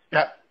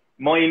 Yeah.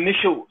 My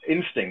initial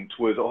instinct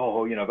was,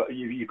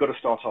 you've got to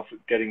start off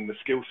getting the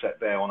skill set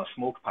there on a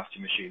small capacity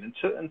machine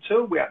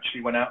until we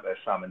actually went out there,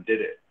 Sam, and did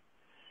it.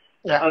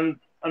 Yeah.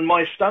 And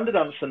my standard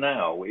answer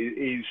now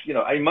is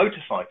a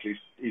motorcycle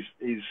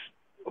is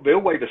they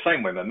all weigh the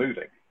same when they're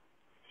moving.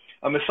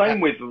 And the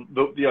same with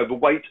the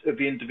weight of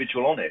the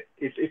individual on it.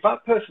 If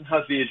that person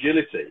has the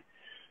agility,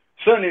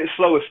 certainly at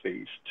slower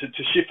speeds,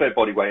 to shift their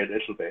body weight a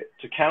little bit,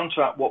 to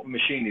counteract what the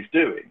machine is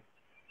doing,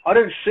 I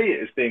don't see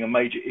it as being a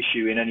major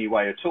issue in any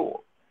way at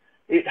all.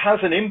 It has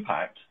an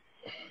impact,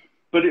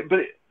 but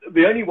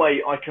the only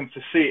way I can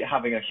foresee it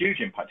having a huge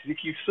impact is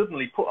if you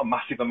suddenly put a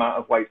massive amount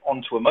of weight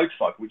onto a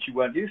motorcycle, which you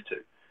weren't used to.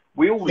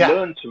 We all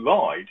learn to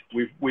ride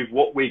with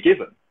what we're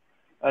given.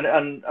 And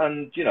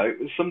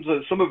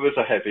some of us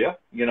are heavier,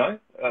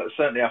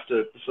 certainly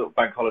after sort of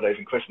bank holidays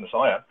and Christmas,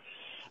 I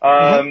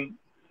am.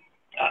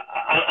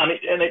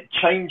 And it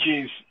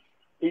changes.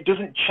 It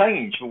doesn't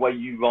change the way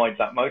you ride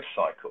that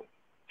motorcycle.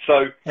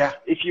 So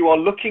if you are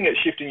looking at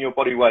shifting your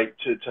body weight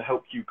to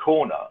help you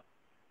corner,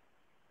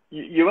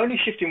 you're only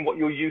shifting what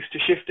you're used to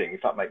shifting,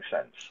 if that makes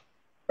sense.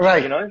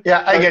 Right.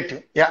 Yeah, I get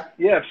you. Yeah.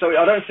 Yeah. So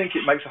I don't think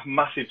it makes a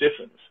massive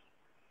difference.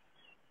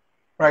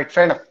 Right.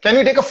 Fair enough. Can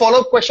we take a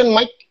follow-up question,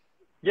 Mike?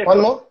 Yeah.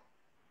 One more.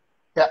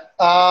 Yeah.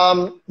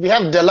 We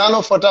have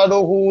Delano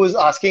Furtado who is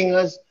asking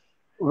us,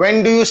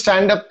 when do you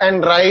stand up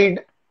and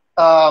ride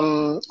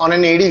on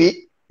an ADV?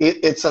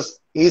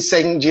 He's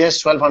saying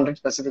GS 1200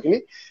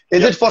 specifically.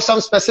 Is it for some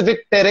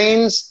specific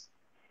terrains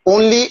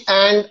only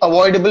and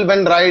avoidable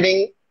when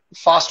riding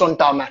fast on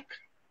tarmac?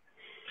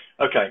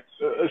 Okay.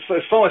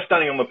 As far as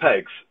standing on the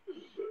pegs,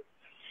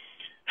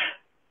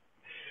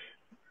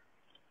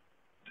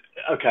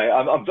 okay,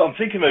 I'm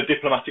thinking of a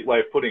diplomatic way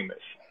of putting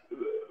this.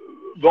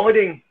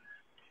 Riding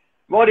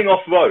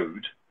off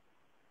road,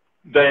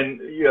 then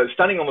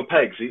standing on the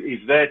pegs is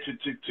there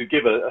to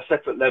give a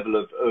separate level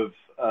of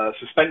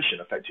suspension,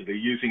 effectively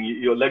using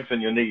your legs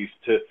and your knees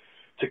to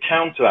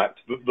counteract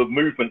the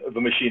movement of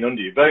the machine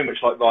under you, very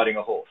much like riding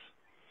a horse.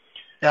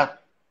 Yeah.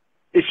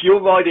 If you're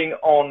riding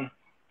on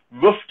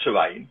rough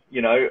terrain,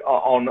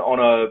 on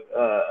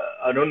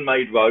an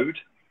unmade road,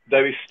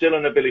 there is still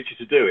an ability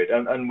to do it,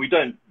 and we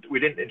didn't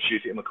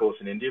introduce it in the course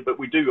in India, but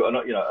we do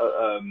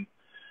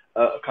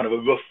kind of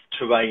a rough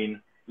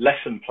terrain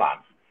lesson plan.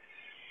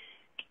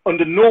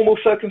 Under normal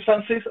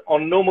circumstances,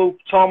 on normal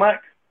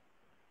tarmac,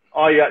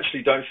 I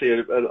actually don't see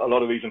a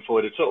lot of reason for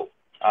it at all.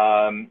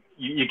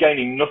 You're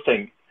gaining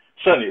nothing.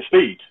 Certainly at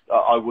speed,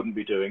 I wouldn't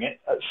be doing it.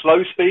 At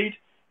slow speed,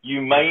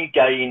 you may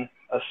gain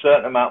a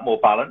certain amount more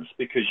balance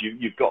because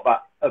you've got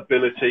that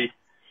ability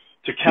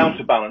to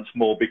counterbalance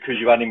more because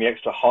you're adding the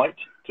extra height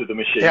to the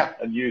machine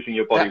and using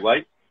your body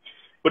weight.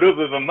 But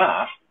other than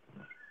that,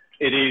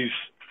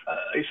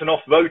 it's an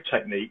off-road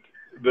technique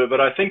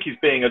that I think is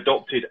being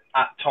adopted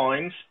at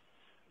times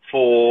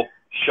for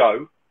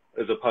show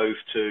as opposed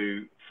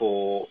to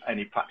for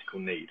any practical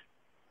need.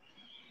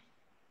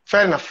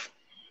 Fair enough.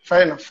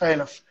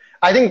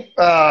 I think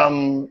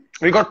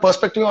we got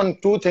perspective on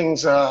two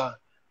things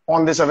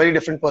on this, a very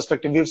different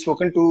perspective. We've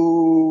spoken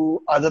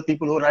to other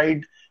people who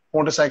ride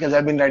motorcycles,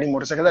 have been riding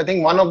motorcycles. I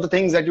think one of the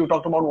things that you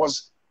talked about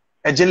was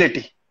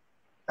agility,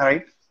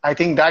 right? I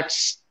think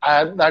that's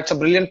a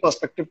brilliant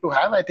perspective to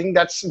have. I think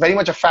that's very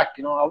much a fact.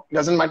 It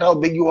doesn't matter how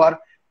big you are,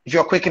 if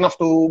you're quick enough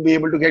to be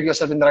able to get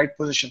yourself in the right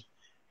position.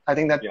 I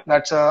think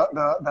that's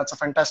a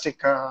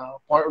fantastic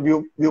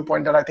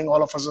viewpoint that I think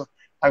all of us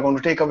are going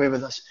to take away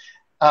with us.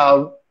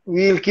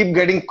 we'll keep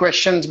getting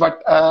questions,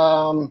 but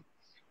I'm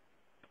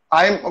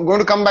going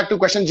to come back to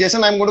questions.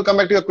 Jason, I'm going to come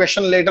back to your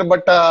question later,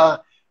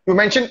 but you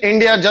mentioned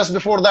India just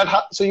before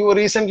that. So you were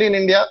recently in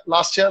India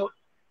last year.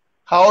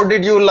 How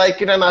did you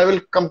like it? And I will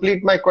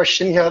complete my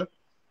question here.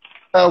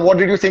 What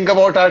did you think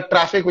about our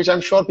traffic, which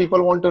I'm sure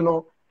people want to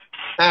know?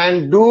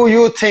 And do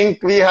you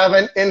think we have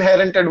an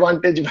inherent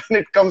advantage when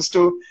it comes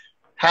to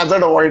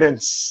hazard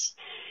avoidance?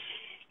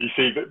 You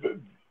see,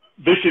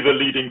 this is a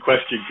leading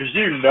question because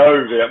you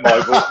know that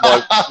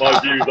my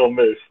views on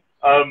this.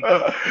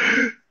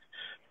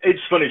 It's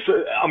funny.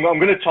 So I'm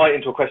going to tie it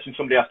into a question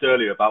somebody asked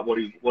earlier about what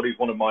is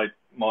one of my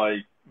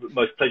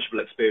most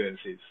pleasurable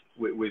experiences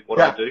with what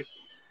I do.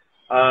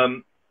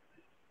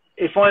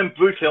 If I'm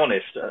brutally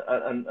honest,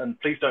 and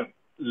please don't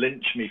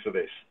lynch me for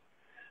this,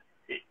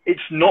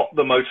 it's not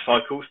the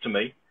motorcycles to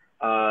me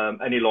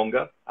any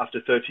longer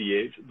after 30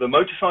 years. The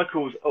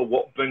motorcycles are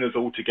what bring us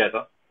all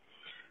together.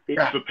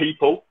 It's the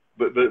people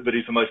that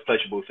is the most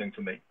pleasurable thing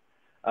for me.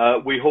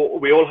 We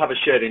all have a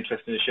shared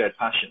interest and a shared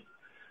passion.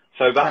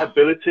 So that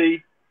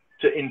ability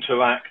to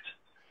interact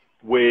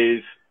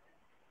with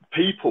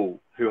people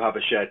who have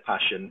a shared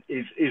passion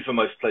is the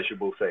most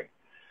pleasurable thing.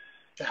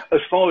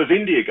 As far as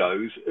India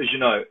goes, as you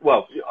know,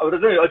 well, I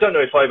don't know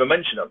if I ever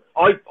mentioned it.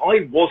 I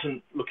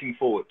wasn't looking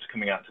forward to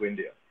coming out to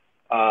India.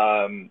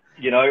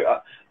 You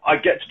know, I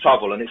get to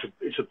travel, and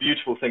it's a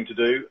beautiful thing to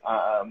do.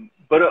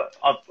 But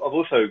I've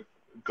also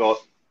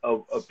got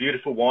a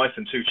beautiful wife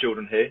and 2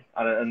 children here,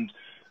 and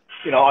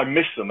you know, I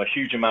miss them a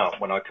huge amount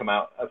when I come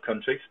out of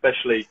country,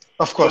 especially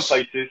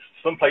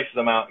some places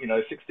I'm out, you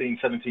know, 16,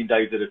 17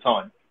 days at a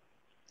time.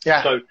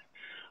 Yeah. So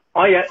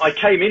I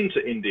came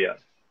into India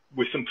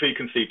with some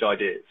preconceived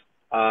ideas.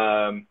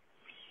 As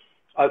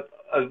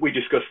we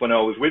discussed when I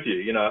was with you,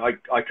 you know,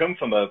 I come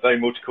from a very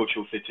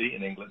multicultural city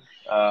in England.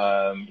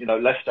 You know,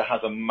 Leicester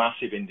has a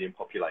massive Indian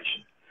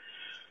population.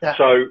 Yeah.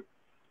 So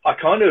I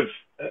kind of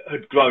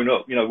had grown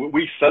up, you know,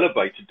 we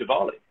celebrated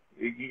Diwali,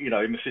 you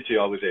know, in the city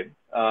I was in.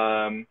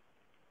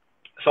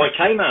 So I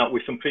came out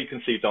with some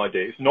preconceived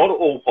ideas, not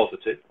all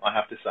positive, I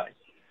have to say,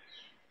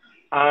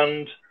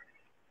 and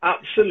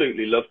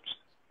absolutely loved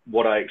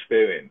what I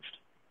experienced.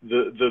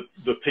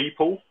 The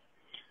people,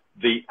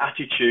 the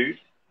attitude,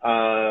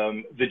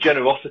 the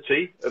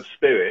generosity of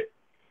spirit,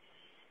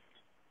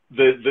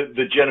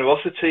 the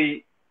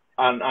generosity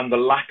and the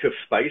lack of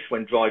space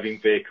when driving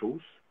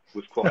vehicles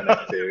was quite an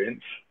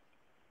experience.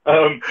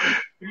 But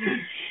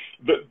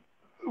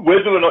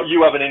whether or not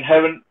you have an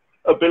inherent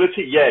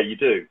ability, yeah, you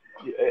do.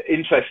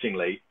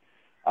 Interestingly,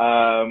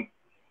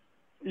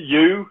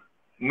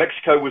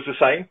 Mexico was the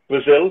same,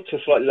 Brazil to a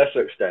slightly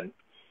lesser extent.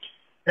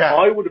 Yeah.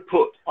 I would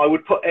put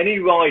any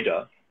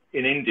rider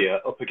in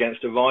India up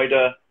against a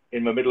rider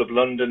in the middle of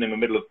London, in the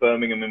middle of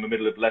Birmingham, in the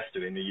middle of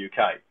Leicester in the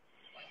UK.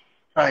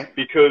 Right.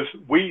 Because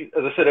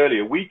as I said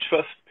earlier, we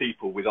trust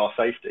people with our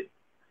safety.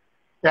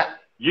 Yeah.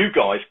 You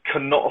guys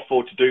cannot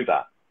afford to do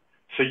that.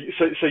 So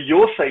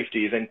your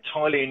safety is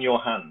entirely in your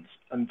hands,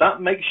 and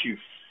that makes you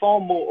far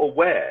more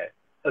aware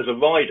as a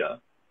rider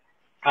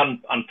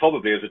and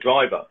probably as a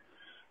driver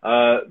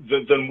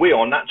than we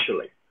are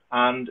naturally.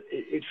 And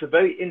it's a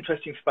very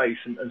interesting space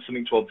and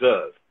something to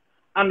observe,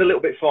 and a little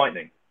bit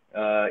frightening.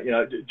 You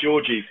know,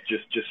 Georgie's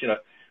just you know,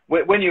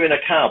 when you're in a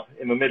cab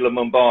in the middle of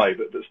Mumbai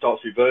that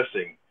starts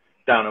reversing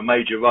down a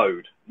major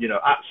road, you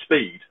know, at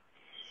speed.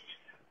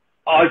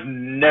 I've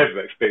never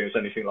experienced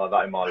anything like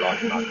that in my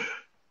life, man.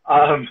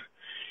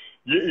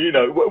 You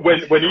know,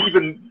 when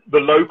even the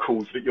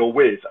locals that you're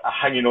with are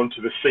hanging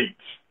onto the seats,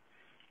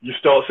 you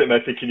start sitting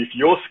there thinking, if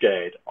you're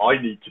scared, I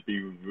need to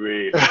be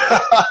really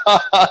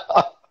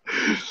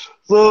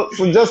So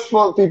just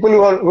for people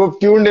who have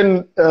tuned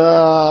in,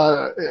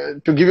 to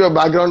give you a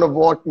background of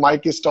what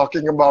Mike is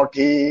talking about,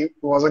 he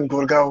was in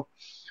Gurgaon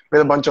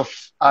with a bunch of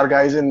our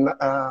guys in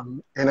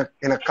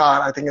a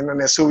car, I think in an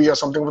SUV or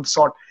something of the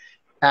sort,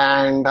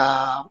 and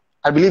I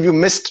believe you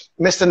missed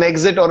an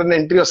exit or an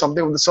entry or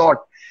something of the sort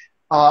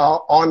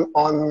on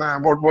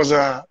what was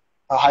a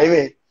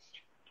highway,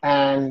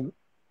 and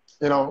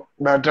you know,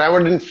 the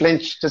driver didn't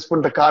flinch, just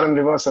put the car in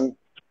reverse and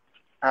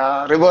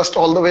reversed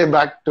all the way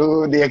back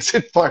to the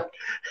exit point.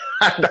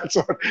 And that's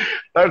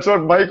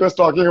what Mike was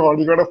talking about.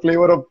 You got a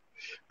flavor of,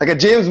 like a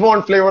James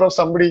Bond flavor of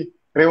somebody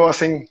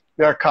reversing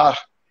their car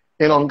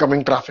in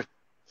oncoming traffic.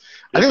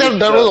 I think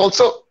that was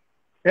also,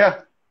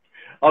 yeah.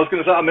 I was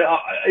going to say, I mean,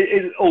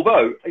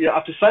 although, you know,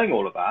 after saying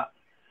all of that,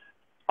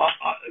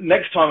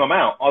 next time I'm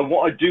out,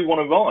 I do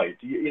want to ride.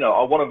 You know,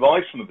 I want to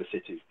ride some of the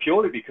cities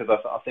purely because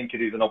I think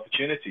it is an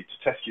opportunity to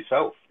test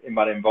yourself in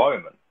that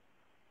environment.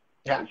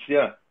 Yeah.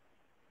 Yeah.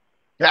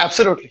 Yeah,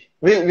 absolutely.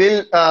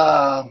 We'll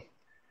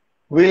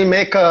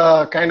make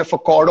a kind of a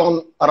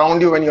cordon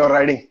around you when you're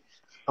riding,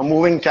 a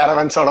moving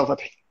caravan sort of a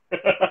thing.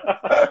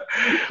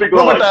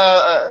 No, but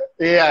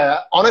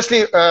yeah,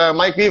 honestly,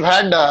 Mike, we've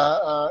had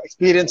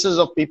experiences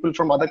of people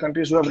from other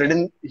countries who have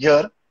ridden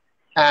here,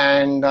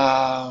 and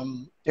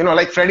you know,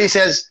 like Freddie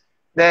says,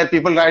 there are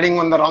people riding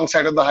on the wrong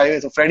side of the highway.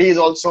 So Freddie has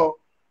also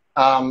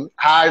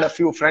had a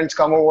few friends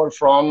come over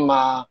from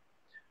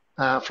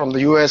from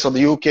the US or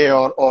the UK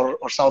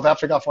or South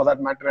Africa for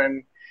that matter.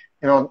 And,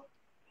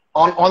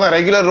 on a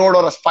regular road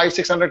or a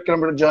 500-600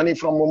 kilometer journey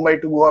from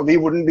Mumbai to Goa, we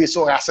wouldn't be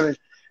so hassled.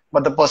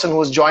 But the person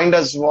who's joined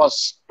us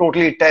was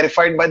totally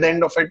terrified by the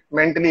end of it,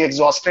 mentally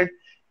exhausted.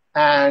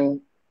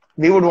 And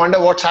we would wonder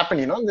what's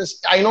happened, I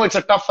know it's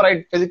a tough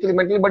ride physically,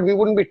 mentally, but we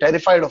wouldn't be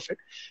terrified of it.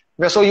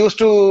 We're so used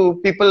to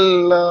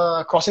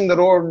people crossing the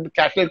road,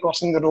 cattle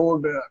crossing the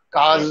road,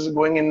 cars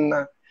going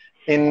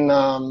in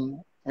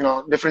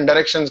different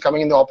directions,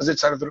 coming in the opposite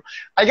side of the road.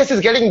 I guess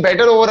it's getting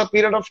better over a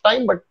period of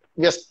time, but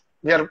yes,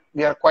 we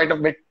are quite a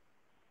bit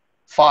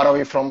far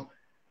away from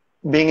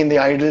being in the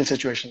ideal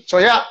situation. So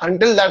yeah,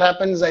 until that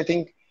happens, I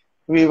think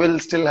we will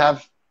still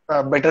have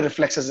better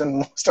reflexes than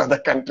most other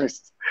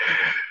countries.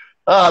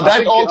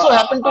 That also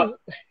happened to,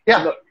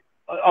 yeah. Look,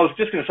 I was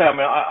just going to say,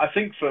 I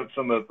think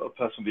from a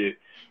personal view,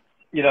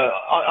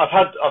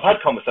 I've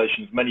had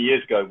conversations many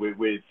years ago with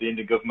the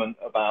Indian government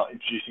about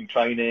introducing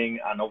training,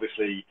 and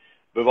obviously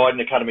the Riding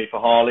Academy for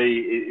Harley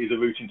is a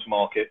route into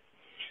market.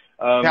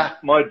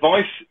 My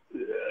advice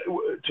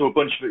to a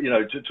bunch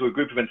of, to a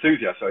group of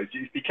enthusiasts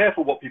is be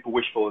careful what people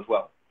wish for as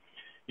well.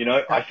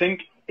 I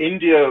think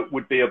India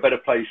would be a better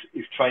place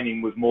if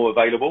training was more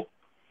available.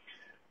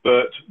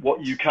 But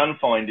what you can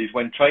find is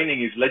when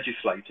training is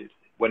legislated,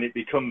 when it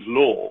becomes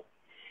law,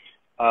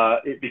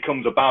 it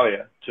becomes a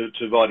barrier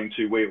to riding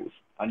two wheels,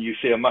 and you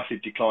see a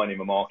massive decline in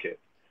the market.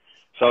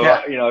 So,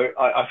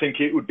 I think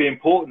it would be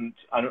important,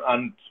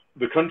 and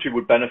the country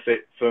would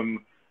benefit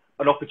from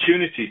an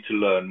opportunity to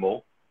learn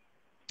more.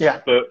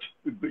 Yeah. But,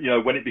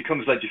 when it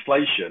becomes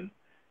legislation,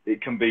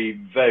 it can be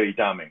very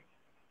damning.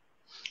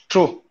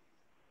 True.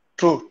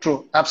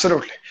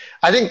 Absolutely.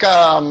 I think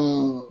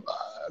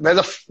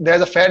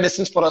there's a fair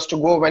distance for us to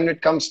go when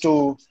it comes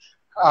to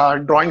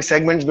drawing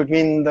segments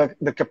between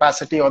the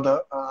capacity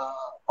or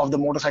of the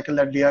motorcycle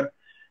that we are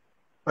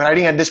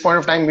riding. At this point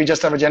of time, we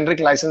just have a generic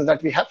license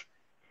that we have.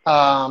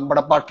 But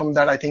apart from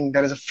that, I think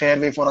there is a fair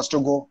way for us to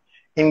go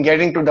in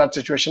getting to that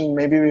situation.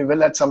 Maybe we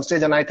will at some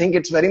stage. And I think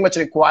it's very much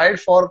required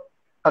for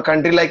a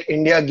country like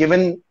India,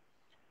 given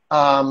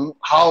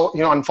how,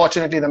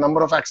 unfortunately, the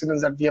number of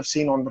accidents that we have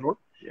seen on the road.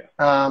 Yeah.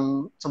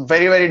 It's a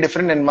very, very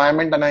different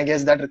environment. And I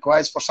guess that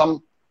requires for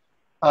some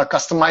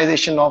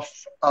customization of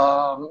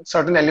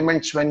certain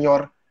elements when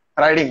you're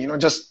riding,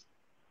 just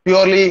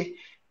purely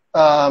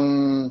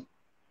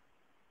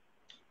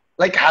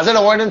like hazard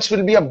avoidance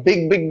will be a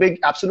big,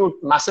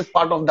 absolute massive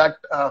part of that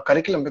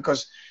curriculum,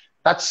 because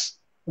that's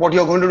what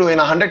you're going to do. In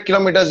 100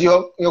 kilometers,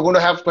 you're going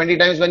to have 20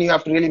 times when you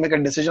have to really make a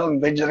decision on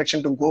which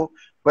direction to go,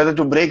 whether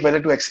to brake,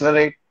 whether to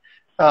accelerate.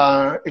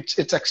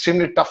 It's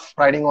extremely tough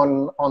riding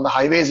on the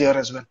highways here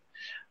as well.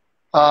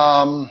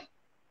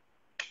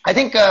 I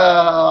think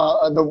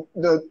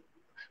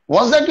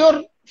was that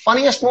your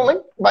funniest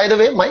moment, by the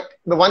way, Mike?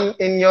 The one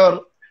in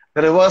your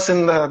reverse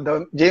in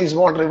the James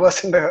Bond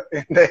reverse in the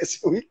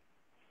SUV?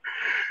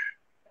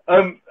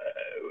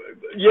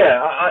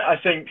 Yeah, I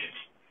think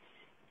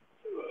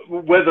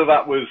whether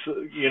that was,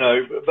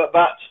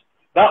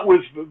 that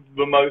was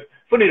the most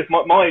funny.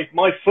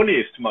 My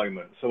funniest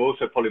moments are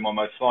also probably my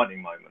most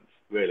frightening moments.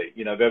 Really,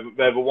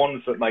 they're the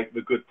ones that make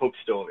the good pub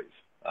stories.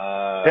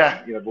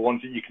 The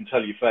ones that you can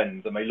tell your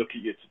friends, and they look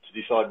at you to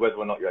decide whether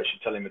or not you're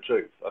actually telling the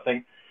truth. I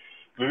think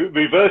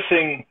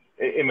reversing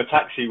in the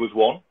taxi was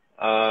one.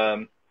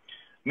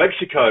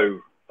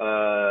 Mexico,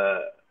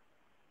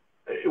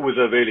 it was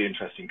a really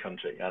interesting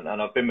country, and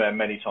I've been there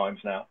many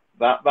times now.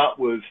 That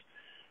was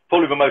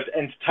probably the most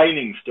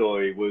entertaining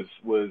story. Was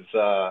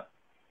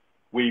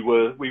we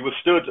were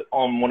stood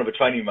on one of the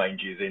training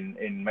ranges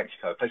in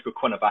Mexico, a place called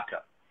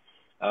Cuernavaca.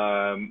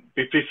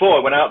 Before I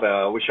went out there,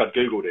 I wish I'd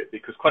Googled it,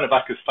 because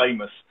Cuernavaca is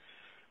famous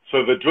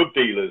for the drug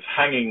dealers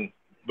hanging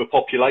the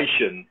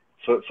population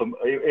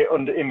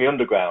in the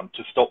underground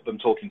to stop them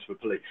talking to the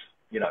police.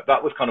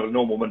 That was kind of a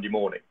normal Monday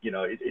morning.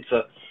 It's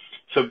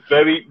a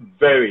very,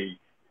 very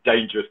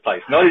dangerous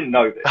place. And I didn't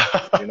know this,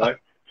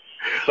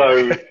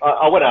 So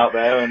I went out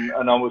there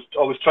and I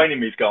was training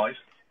these guys,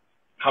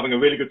 having a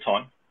really good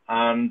time.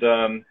 And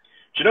do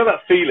you know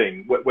that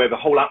feeling where the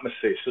whole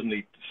atmosphere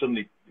suddenly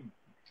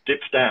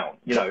dips down?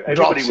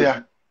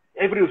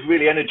 Everybody was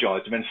really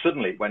energized, and then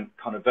suddenly it went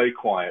kind of very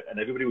quiet, and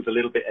everybody was a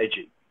little bit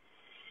edgy.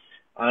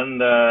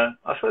 And I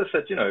sort of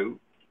said,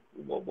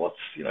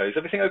 is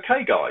everything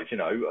okay, guys?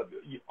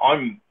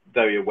 I'm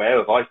very aware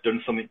of, I've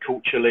done something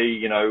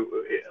culturally,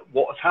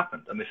 what has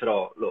happened? And they said,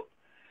 oh, look,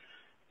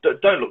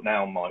 don't look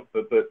now, Mike,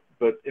 but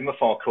in the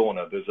far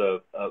corner, there's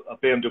a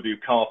BMW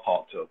car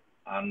parked up,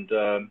 and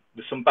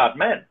there's some bad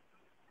men.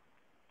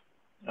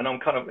 And I'm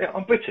kind of,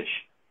 I'm British,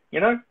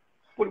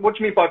 What do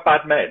you mean by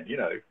bad men?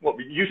 What,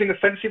 using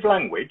offensive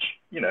language?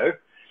 And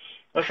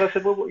so I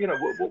said, well,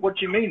 what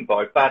do you mean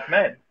by bad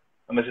men?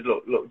 And they said,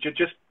 look,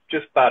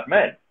 just bad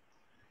men.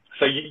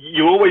 So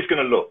you're always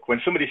going to look.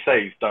 When somebody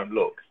says don't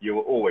look, you're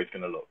always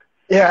going to look.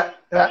 Yeah.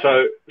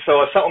 So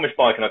I sat on this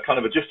bike and I kind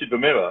of adjusted the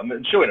mirror,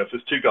 and sure enough,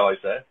 there's two guys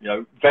there,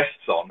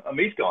 vests on, and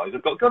these guys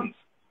have got guns,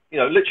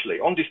 literally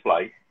on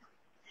display.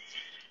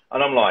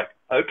 And I'm like,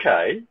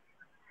 okay,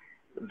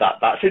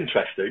 that's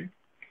interesting.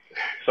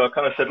 So I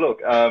kind of said,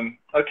 look,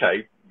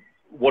 okay,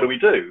 what do we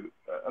do?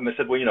 And they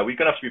said, well, we're going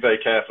to have to be very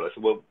careful. I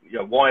said, well,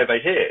 why are they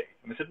here?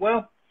 And they said,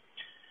 well,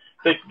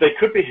 they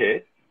could be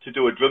here to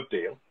do a drug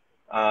deal.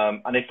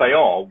 And if they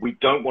are, we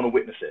don't want to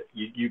witness it.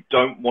 You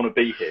don't want to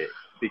be here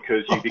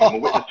because you become a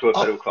witness to a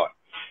federal crime.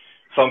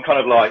 So I'm kind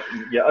of like,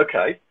 yeah,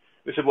 okay.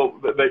 They said, well,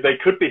 they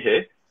could be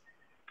here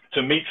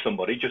to meet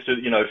somebody, just as,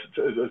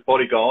 as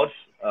bodyguards,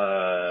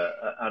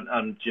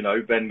 and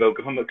then they'll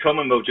come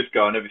and they'll just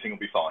go and everything will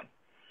be fine.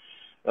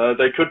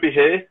 They could be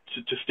here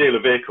to steal a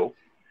vehicle,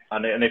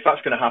 and if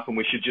that's going to happen,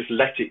 we should just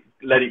let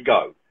it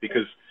go,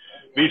 because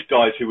these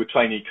guys who were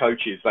trainee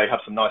coaches, they have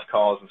some nice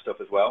cars and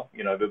stuff as well,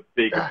 the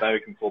big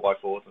American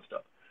 4x4s and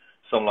stuff.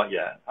 So I'm like,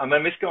 yeah. And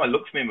then this guy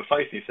looks me in the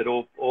face and he said,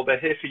 oh, they're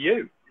here for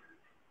you.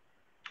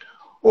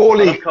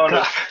 Holy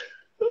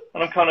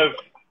and I'm kind of,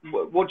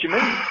 what do you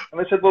mean? And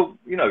they said, well,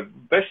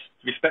 best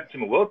respect in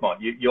the world, Mike.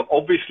 You're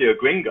obviously a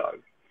gringo,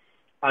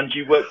 and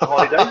you work for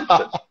Harley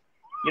Davidson.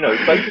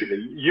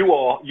 Basically, you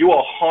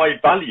are high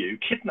value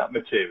kidnap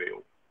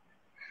material.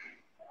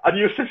 And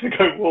you're sitting there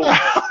going, well,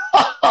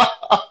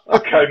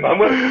 okay, man,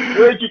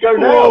 where'd you go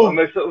now? And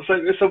they said,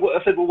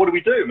 I said, well, what do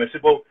we do? And they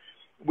said, well,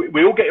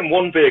 we all get in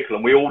one vehicle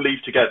and we all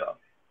leave together.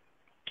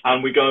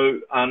 And we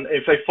go, and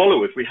if they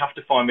follow us, we have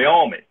to find the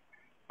army.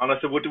 And I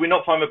said, well, do we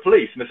not find the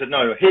police? And they said,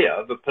 no,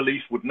 here, the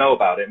police would know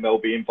about it and they'll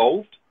be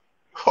involved.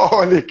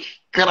 Holy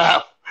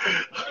crap.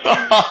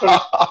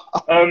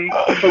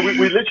 So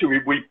we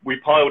literally, we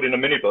piled in a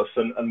minibus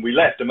and we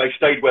left, and they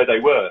stayed where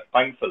they were,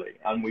 thankfully.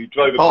 And we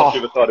drove across the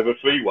other side of a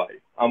freeway.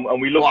 And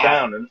we looked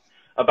down, and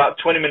about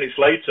 20 minutes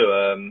later,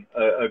 a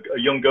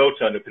young girl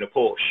turned up in a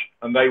Porsche,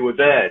 and they were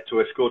there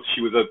to escort.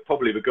 She was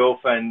probably the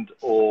girlfriend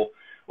or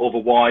the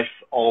wife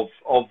of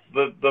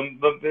the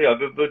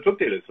drug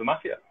dealers, the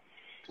mafia.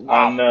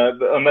 Wow. And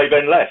they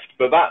then left.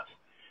 But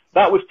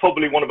that was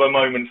probably one of the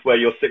moments where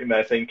you're sitting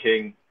there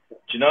thinking, do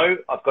you know,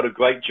 I've got a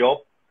great job,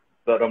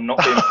 but I'm not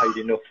being paid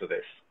enough for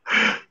this.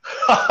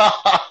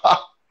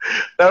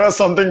 That was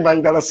something,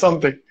 Mike. That was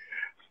something.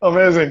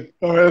 Amazing.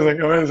 All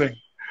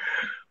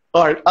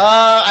right.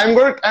 I'm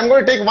going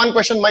to take one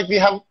question, Mike. We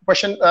have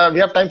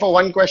time for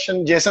one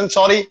question. Jason,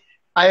 sorry.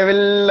 We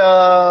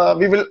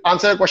will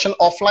answer a question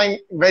offline.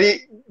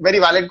 Very, very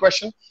valid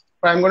question.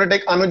 But I'm going to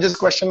take Anuj's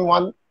question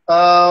one.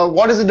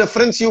 What is the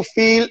difference you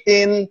feel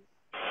in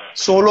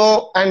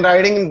solo and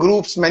riding in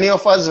groups? Many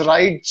of us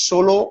ride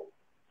solo.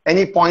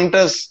 Any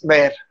pointers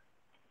there?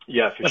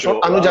 Yeah, for That's sure.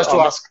 what Anuj has to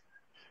ask.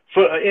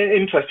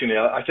 Interestingly,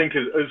 I think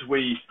as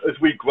we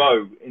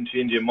grow into the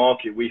Indian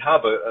market, we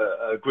have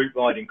a group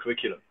riding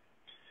curriculum,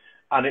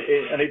 and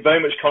it very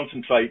much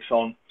concentrates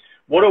on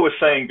what I was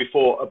saying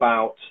before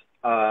about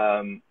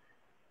in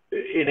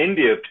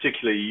India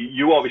particularly,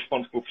 you are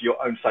responsible for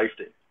your own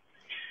safety.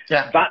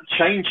 Yeah. That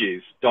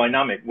changes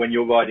dynamic when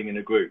you're riding in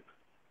a group.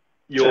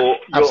 Your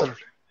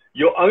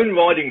own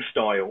riding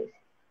style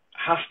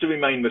has to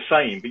remain the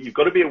same, but you've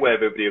got to be aware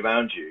of everybody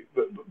around you.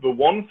 But the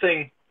one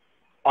thing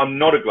I'm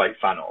not a great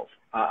fan of,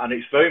 and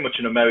it's very much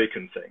an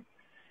American thing,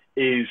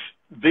 is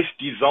this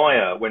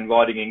desire when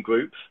riding in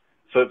groups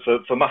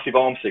for massive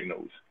arm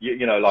signals.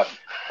 Like,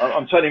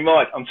 I'm turning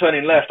right, I'm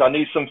turning left, I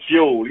need some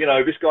fuel,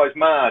 this guy's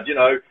mad,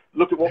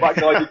 look at what that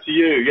guy did to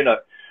you,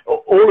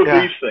 all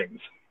of these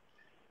things.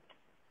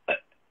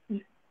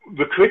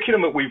 The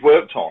curriculum that we've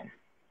worked on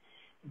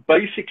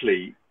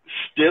basically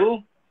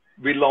still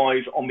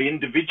relies on the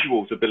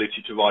individual's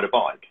ability to ride a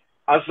bike,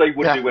 as they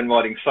would do when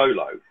riding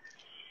solo.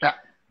 Yeah.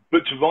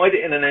 But to ride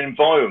it in an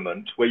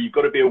environment where you've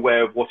got to be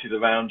aware of what is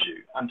around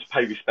you and to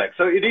pay respect.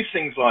 So it is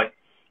things like,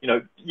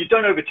 you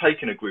don't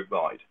overtake in a group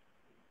ride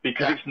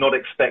because it's not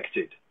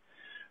expected.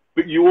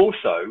 But you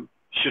also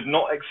should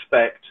not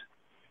expect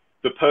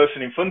the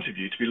person in front of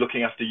you to be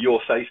looking after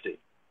your safety.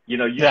 You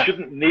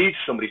shouldn't need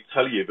somebody to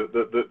tell you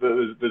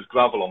that there's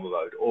gravel on the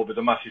road or there's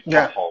a massive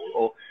pothole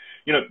or,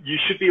 you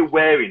should be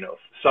aware enough.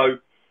 So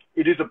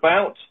it is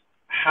about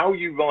how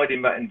you ride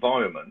in that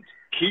environment,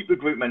 keep the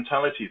group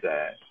mentality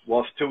there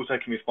while still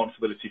taking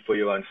responsibility for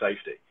your own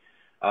safety.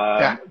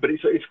 But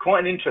it's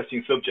quite an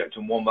interesting subject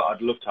and one that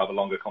I'd love to have a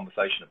longer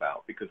conversation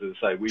about because, as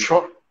I say,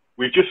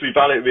 we've just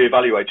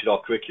reevaluated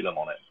our curriculum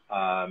on it.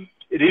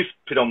 It is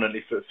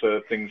predominantly for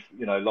things,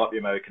 like the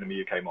American and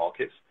the UK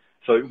markets.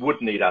 So it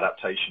would need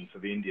adaptation for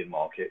the Indian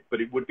market, but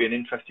it would be an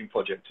interesting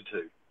project to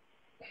do.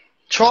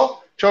 Sure.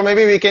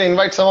 Maybe we can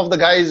invite some of the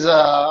guys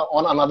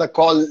on another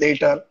call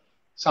later,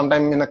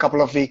 sometime in a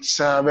couple of weeks,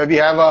 where we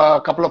have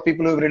a couple of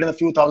people who have ridden a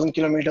few thousand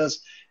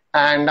kilometers.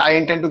 And I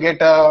intend to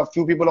get a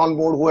few people on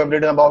board who have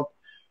ridden about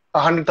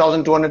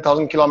 100,000,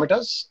 200,000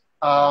 kilometers,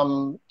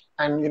 and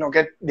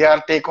get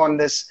their take on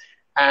this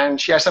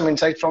and share some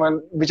insights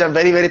which are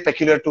very, very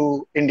peculiar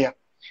to India.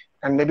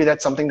 And maybe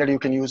that's something that you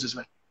can use as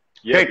well.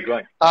 Yeah,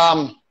 great.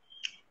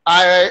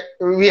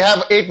 We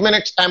have 8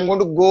 minutes. I'm going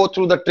to go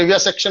through the trivia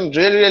section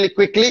really, really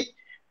quickly.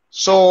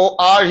 So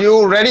are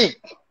you ready?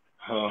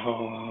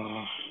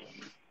 Go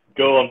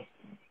on.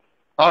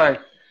 All right.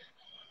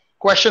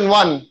 Question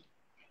 1.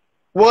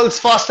 World's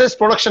fastest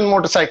production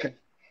motorcycle.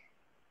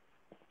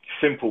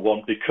 Simple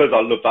one, because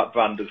I love that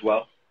brand as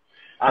well.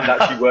 and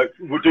actually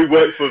do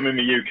work for them in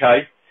the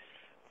UK.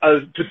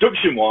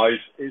 Production-wise,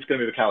 it's going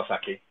to be the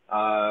Kawasaki.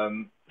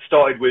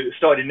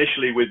 Started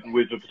initially with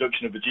the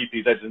production of the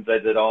GPZs and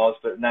ZZRs,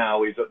 but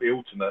now is at the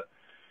Ultimate.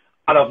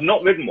 And I've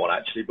not ridden one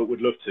actually, but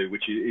would love to,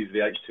 which is the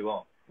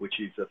H2R, which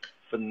is a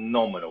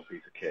phenomenal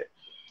piece of kit.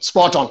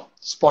 Spot on,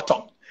 spot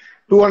on.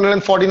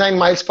 249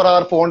 miles per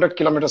hour, 400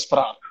 kilometers per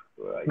hour.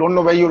 Right. Don't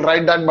know where you'll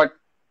ride that, but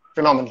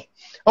phenomenal.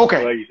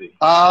 Okay. Crazy.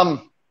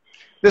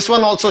 This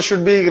one also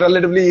should be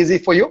relatively easy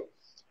for you.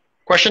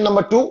 Question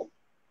number 2.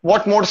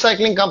 What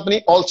motorcycling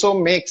company also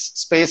makes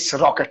space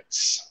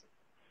rockets?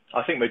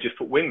 I think they just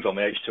put wings on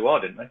the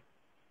H2R, didn't they?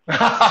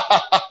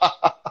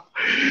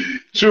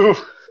 True.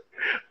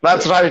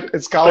 That's right.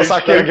 It's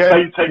Kawasaki again.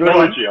 Same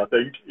technology, I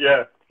think.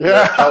 Yeah.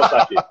 Yeah.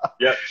 Kawasaki.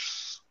 Yeah.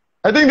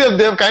 I think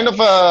they've kind of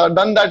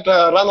done that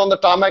run on the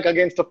tarmac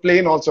against the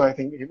plane also, I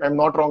think, if I'm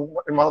not wrong,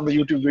 in one of the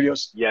YouTube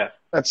videos. Yeah.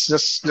 That's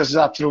just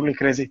absolutely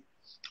crazy.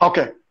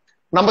 Okay.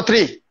 Number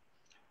 3.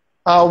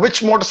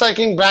 Which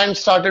motorcycling brand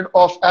started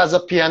off as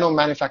a piano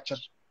manufacturer?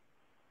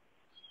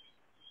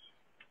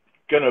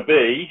 Gonna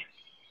be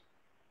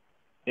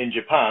in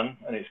Japan,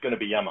 and it's gonna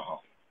be Yamaha.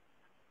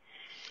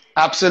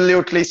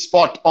 Absolutely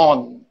spot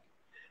on.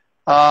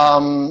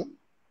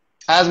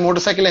 As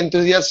motorcycle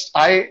enthusiasts,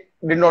 I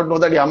did not know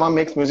that Yamaha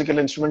makes musical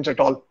instruments at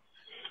all.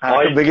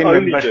 I only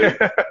do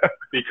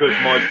because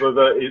my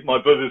brother is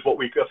what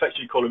we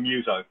affectionately call a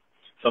muso.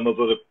 So my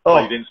brother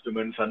plays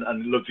instruments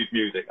and loves his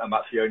music, and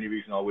that's the only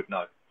reason I would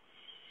know.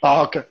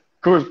 Oh, okay.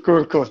 Cool.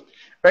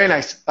 Very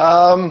nice.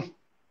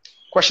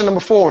 Question number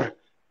 4.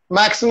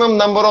 Maximum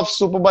number of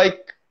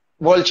Superbike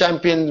World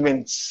Champion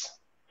wins.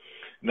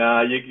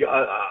 Nah,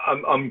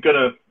 I'm going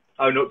to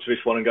own up to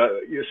this one and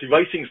go, see,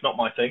 racing's not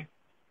my thing.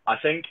 I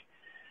think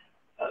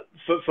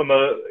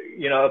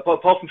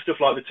apart from stuff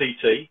like the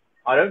TT,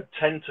 I don't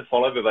tend to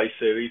follow the race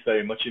series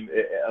very much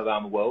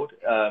around the world.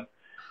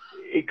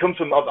 It comes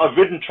from, I've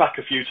ridden track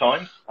a few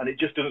times and it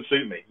just doesn't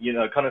suit me.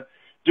 Kind of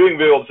doing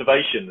real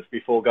observations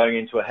before going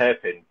into a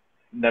hairpin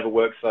never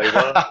works very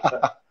well.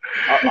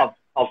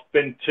 I've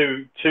been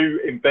too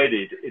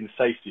embedded in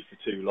safety for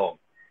too long.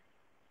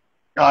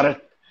 Got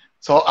it.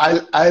 So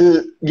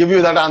I'll give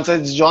you that answer.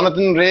 It's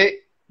Jonathan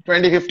Ray,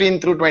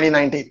 2015 through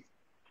 2019.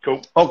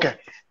 Cool. Okay.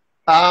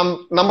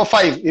 Number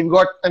 5.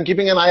 I'm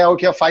keeping an eye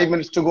out here. 5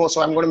 minutes to go,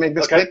 so I'm going to make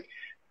this quick.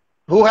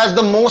 Who has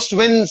the most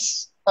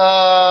wins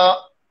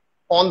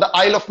on the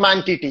Isle of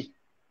Man TT?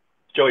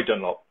 Joey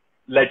Dunlop,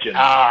 legend.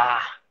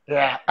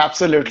 Yeah,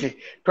 absolutely.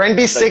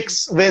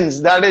 26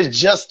 wins. That is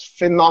just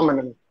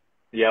phenomenal.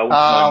 Yeah, I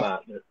wouldn't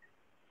know that.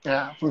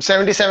 Yeah, from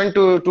 77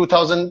 to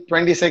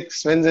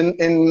 2026 wins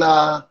in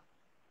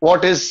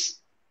what is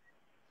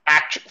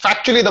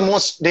factually the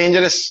most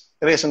dangerous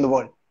race in the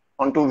world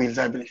on 2 wheels,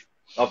 I believe.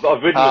 I've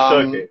ridden the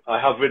circuit. I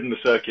have ridden the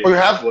circuit. Oh, you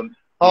have?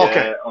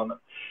 Okay.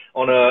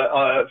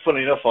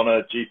 Funny enough, on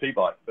a GP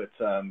bike, but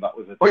that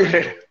was a. Oh, you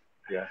did?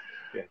 Yeah.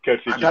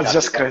 Courtesy That's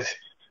just crazy.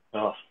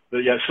 Oh, but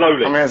yeah,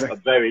 slowly. Amazing.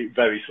 Very,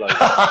 very slowly.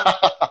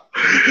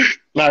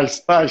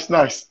 Nice.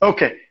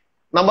 Okay.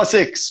 Number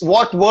 6.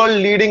 What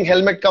world-leading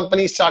helmet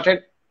company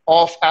started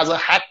off as a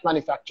hat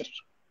manufacturer?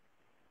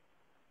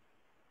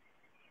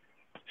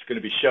 It's going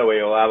to be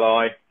Shoei or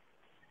Ally.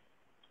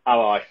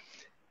 Ally.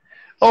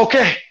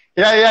 Okay.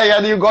 Yeah.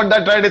 You got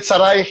that right. It's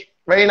Sarai.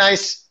 Very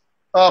nice.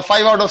 5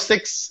 out of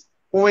 6.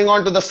 Moving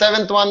on to the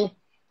 7th one.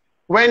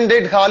 When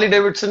did Harley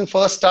Davidson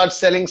first start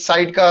selling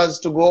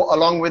sidecars to go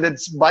along with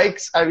its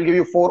bikes? I will give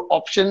you 4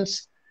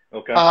 options.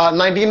 Okay.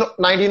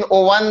 1901,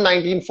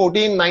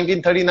 1914,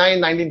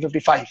 1939,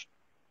 1955.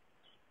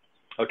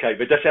 Okay,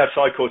 but that's how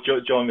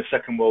sidecars joined the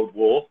Second World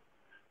War.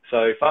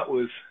 So if that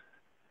was,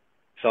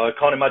 I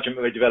can't imagine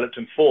that they developed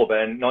them for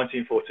then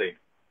 1914.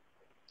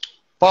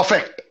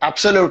 Perfect.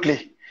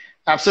 Absolutely.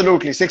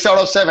 6 out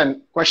of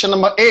 7. Question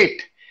number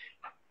 8.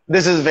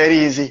 This is very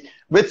easy.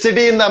 Which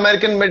city in the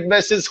American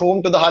Midwest is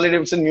home to the Harley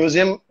Davidson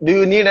Museum? Do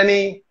you need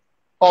any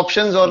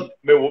options or?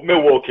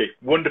 Milwaukee.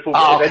 Wonderful.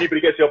 If anybody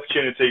gets the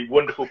opportunity,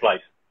 wonderful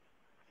place.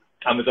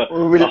 And there's a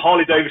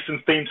Harley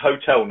Davidson themed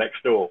hotel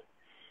next door.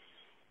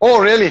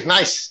 Oh, really?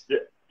 Nice.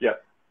 Yeah.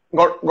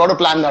 Got to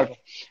plan that.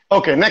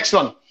 Okay, next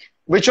one.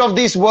 Which of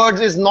these words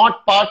is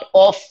not part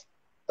of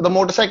the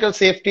motorcycle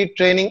safety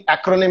training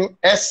acronym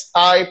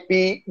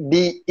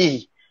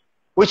SIPDE?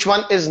 Which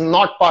one is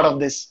not part of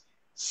this?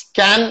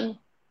 Scan.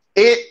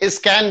 A is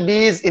scan,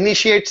 B is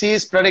initiate, C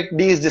is predict,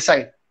 D is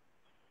decide.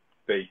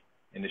 B,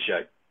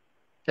 initiate.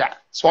 Yeah,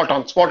 spot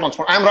on.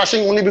 I'm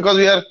rushing only because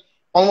we are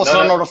almost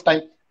run out of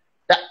time.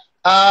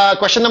 Yeah.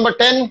 Question number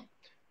 10.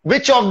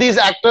 Which of these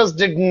actors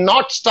did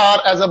not star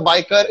as a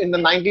biker in the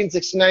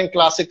 1969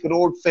 classic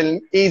road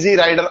film Easy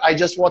Rider? I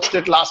just watched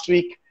it last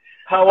week.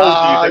 How old do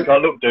you think I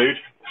look, dude?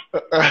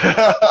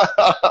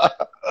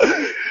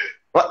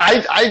 Well,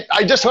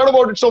 I just heard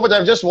about it so much.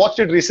 I've just watched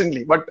it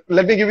recently. But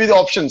let me give you the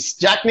options.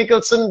 Jack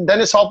Nicholson,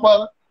 Dennis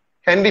Hopper,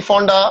 Henry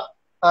Fonda,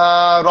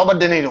 Robert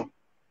De Niro.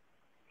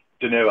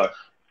 De Niro.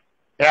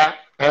 Yeah.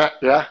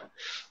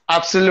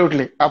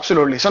 Absolutely.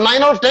 So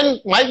 9 out of 10,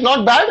 Mike,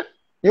 not bad.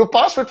 You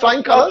passed with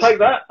flying colors.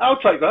 I'll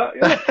take that.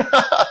 Yeah.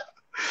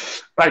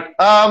 Right.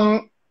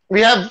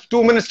 We have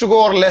 2 minutes to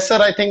go or lesser,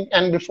 I think.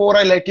 And before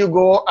I let you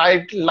go,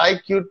 I'd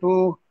like you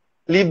to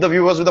leave the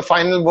viewers with a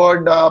final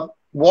word.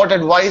 What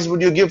advice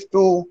would you give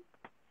to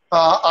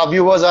our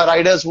viewers, our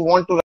riders who want to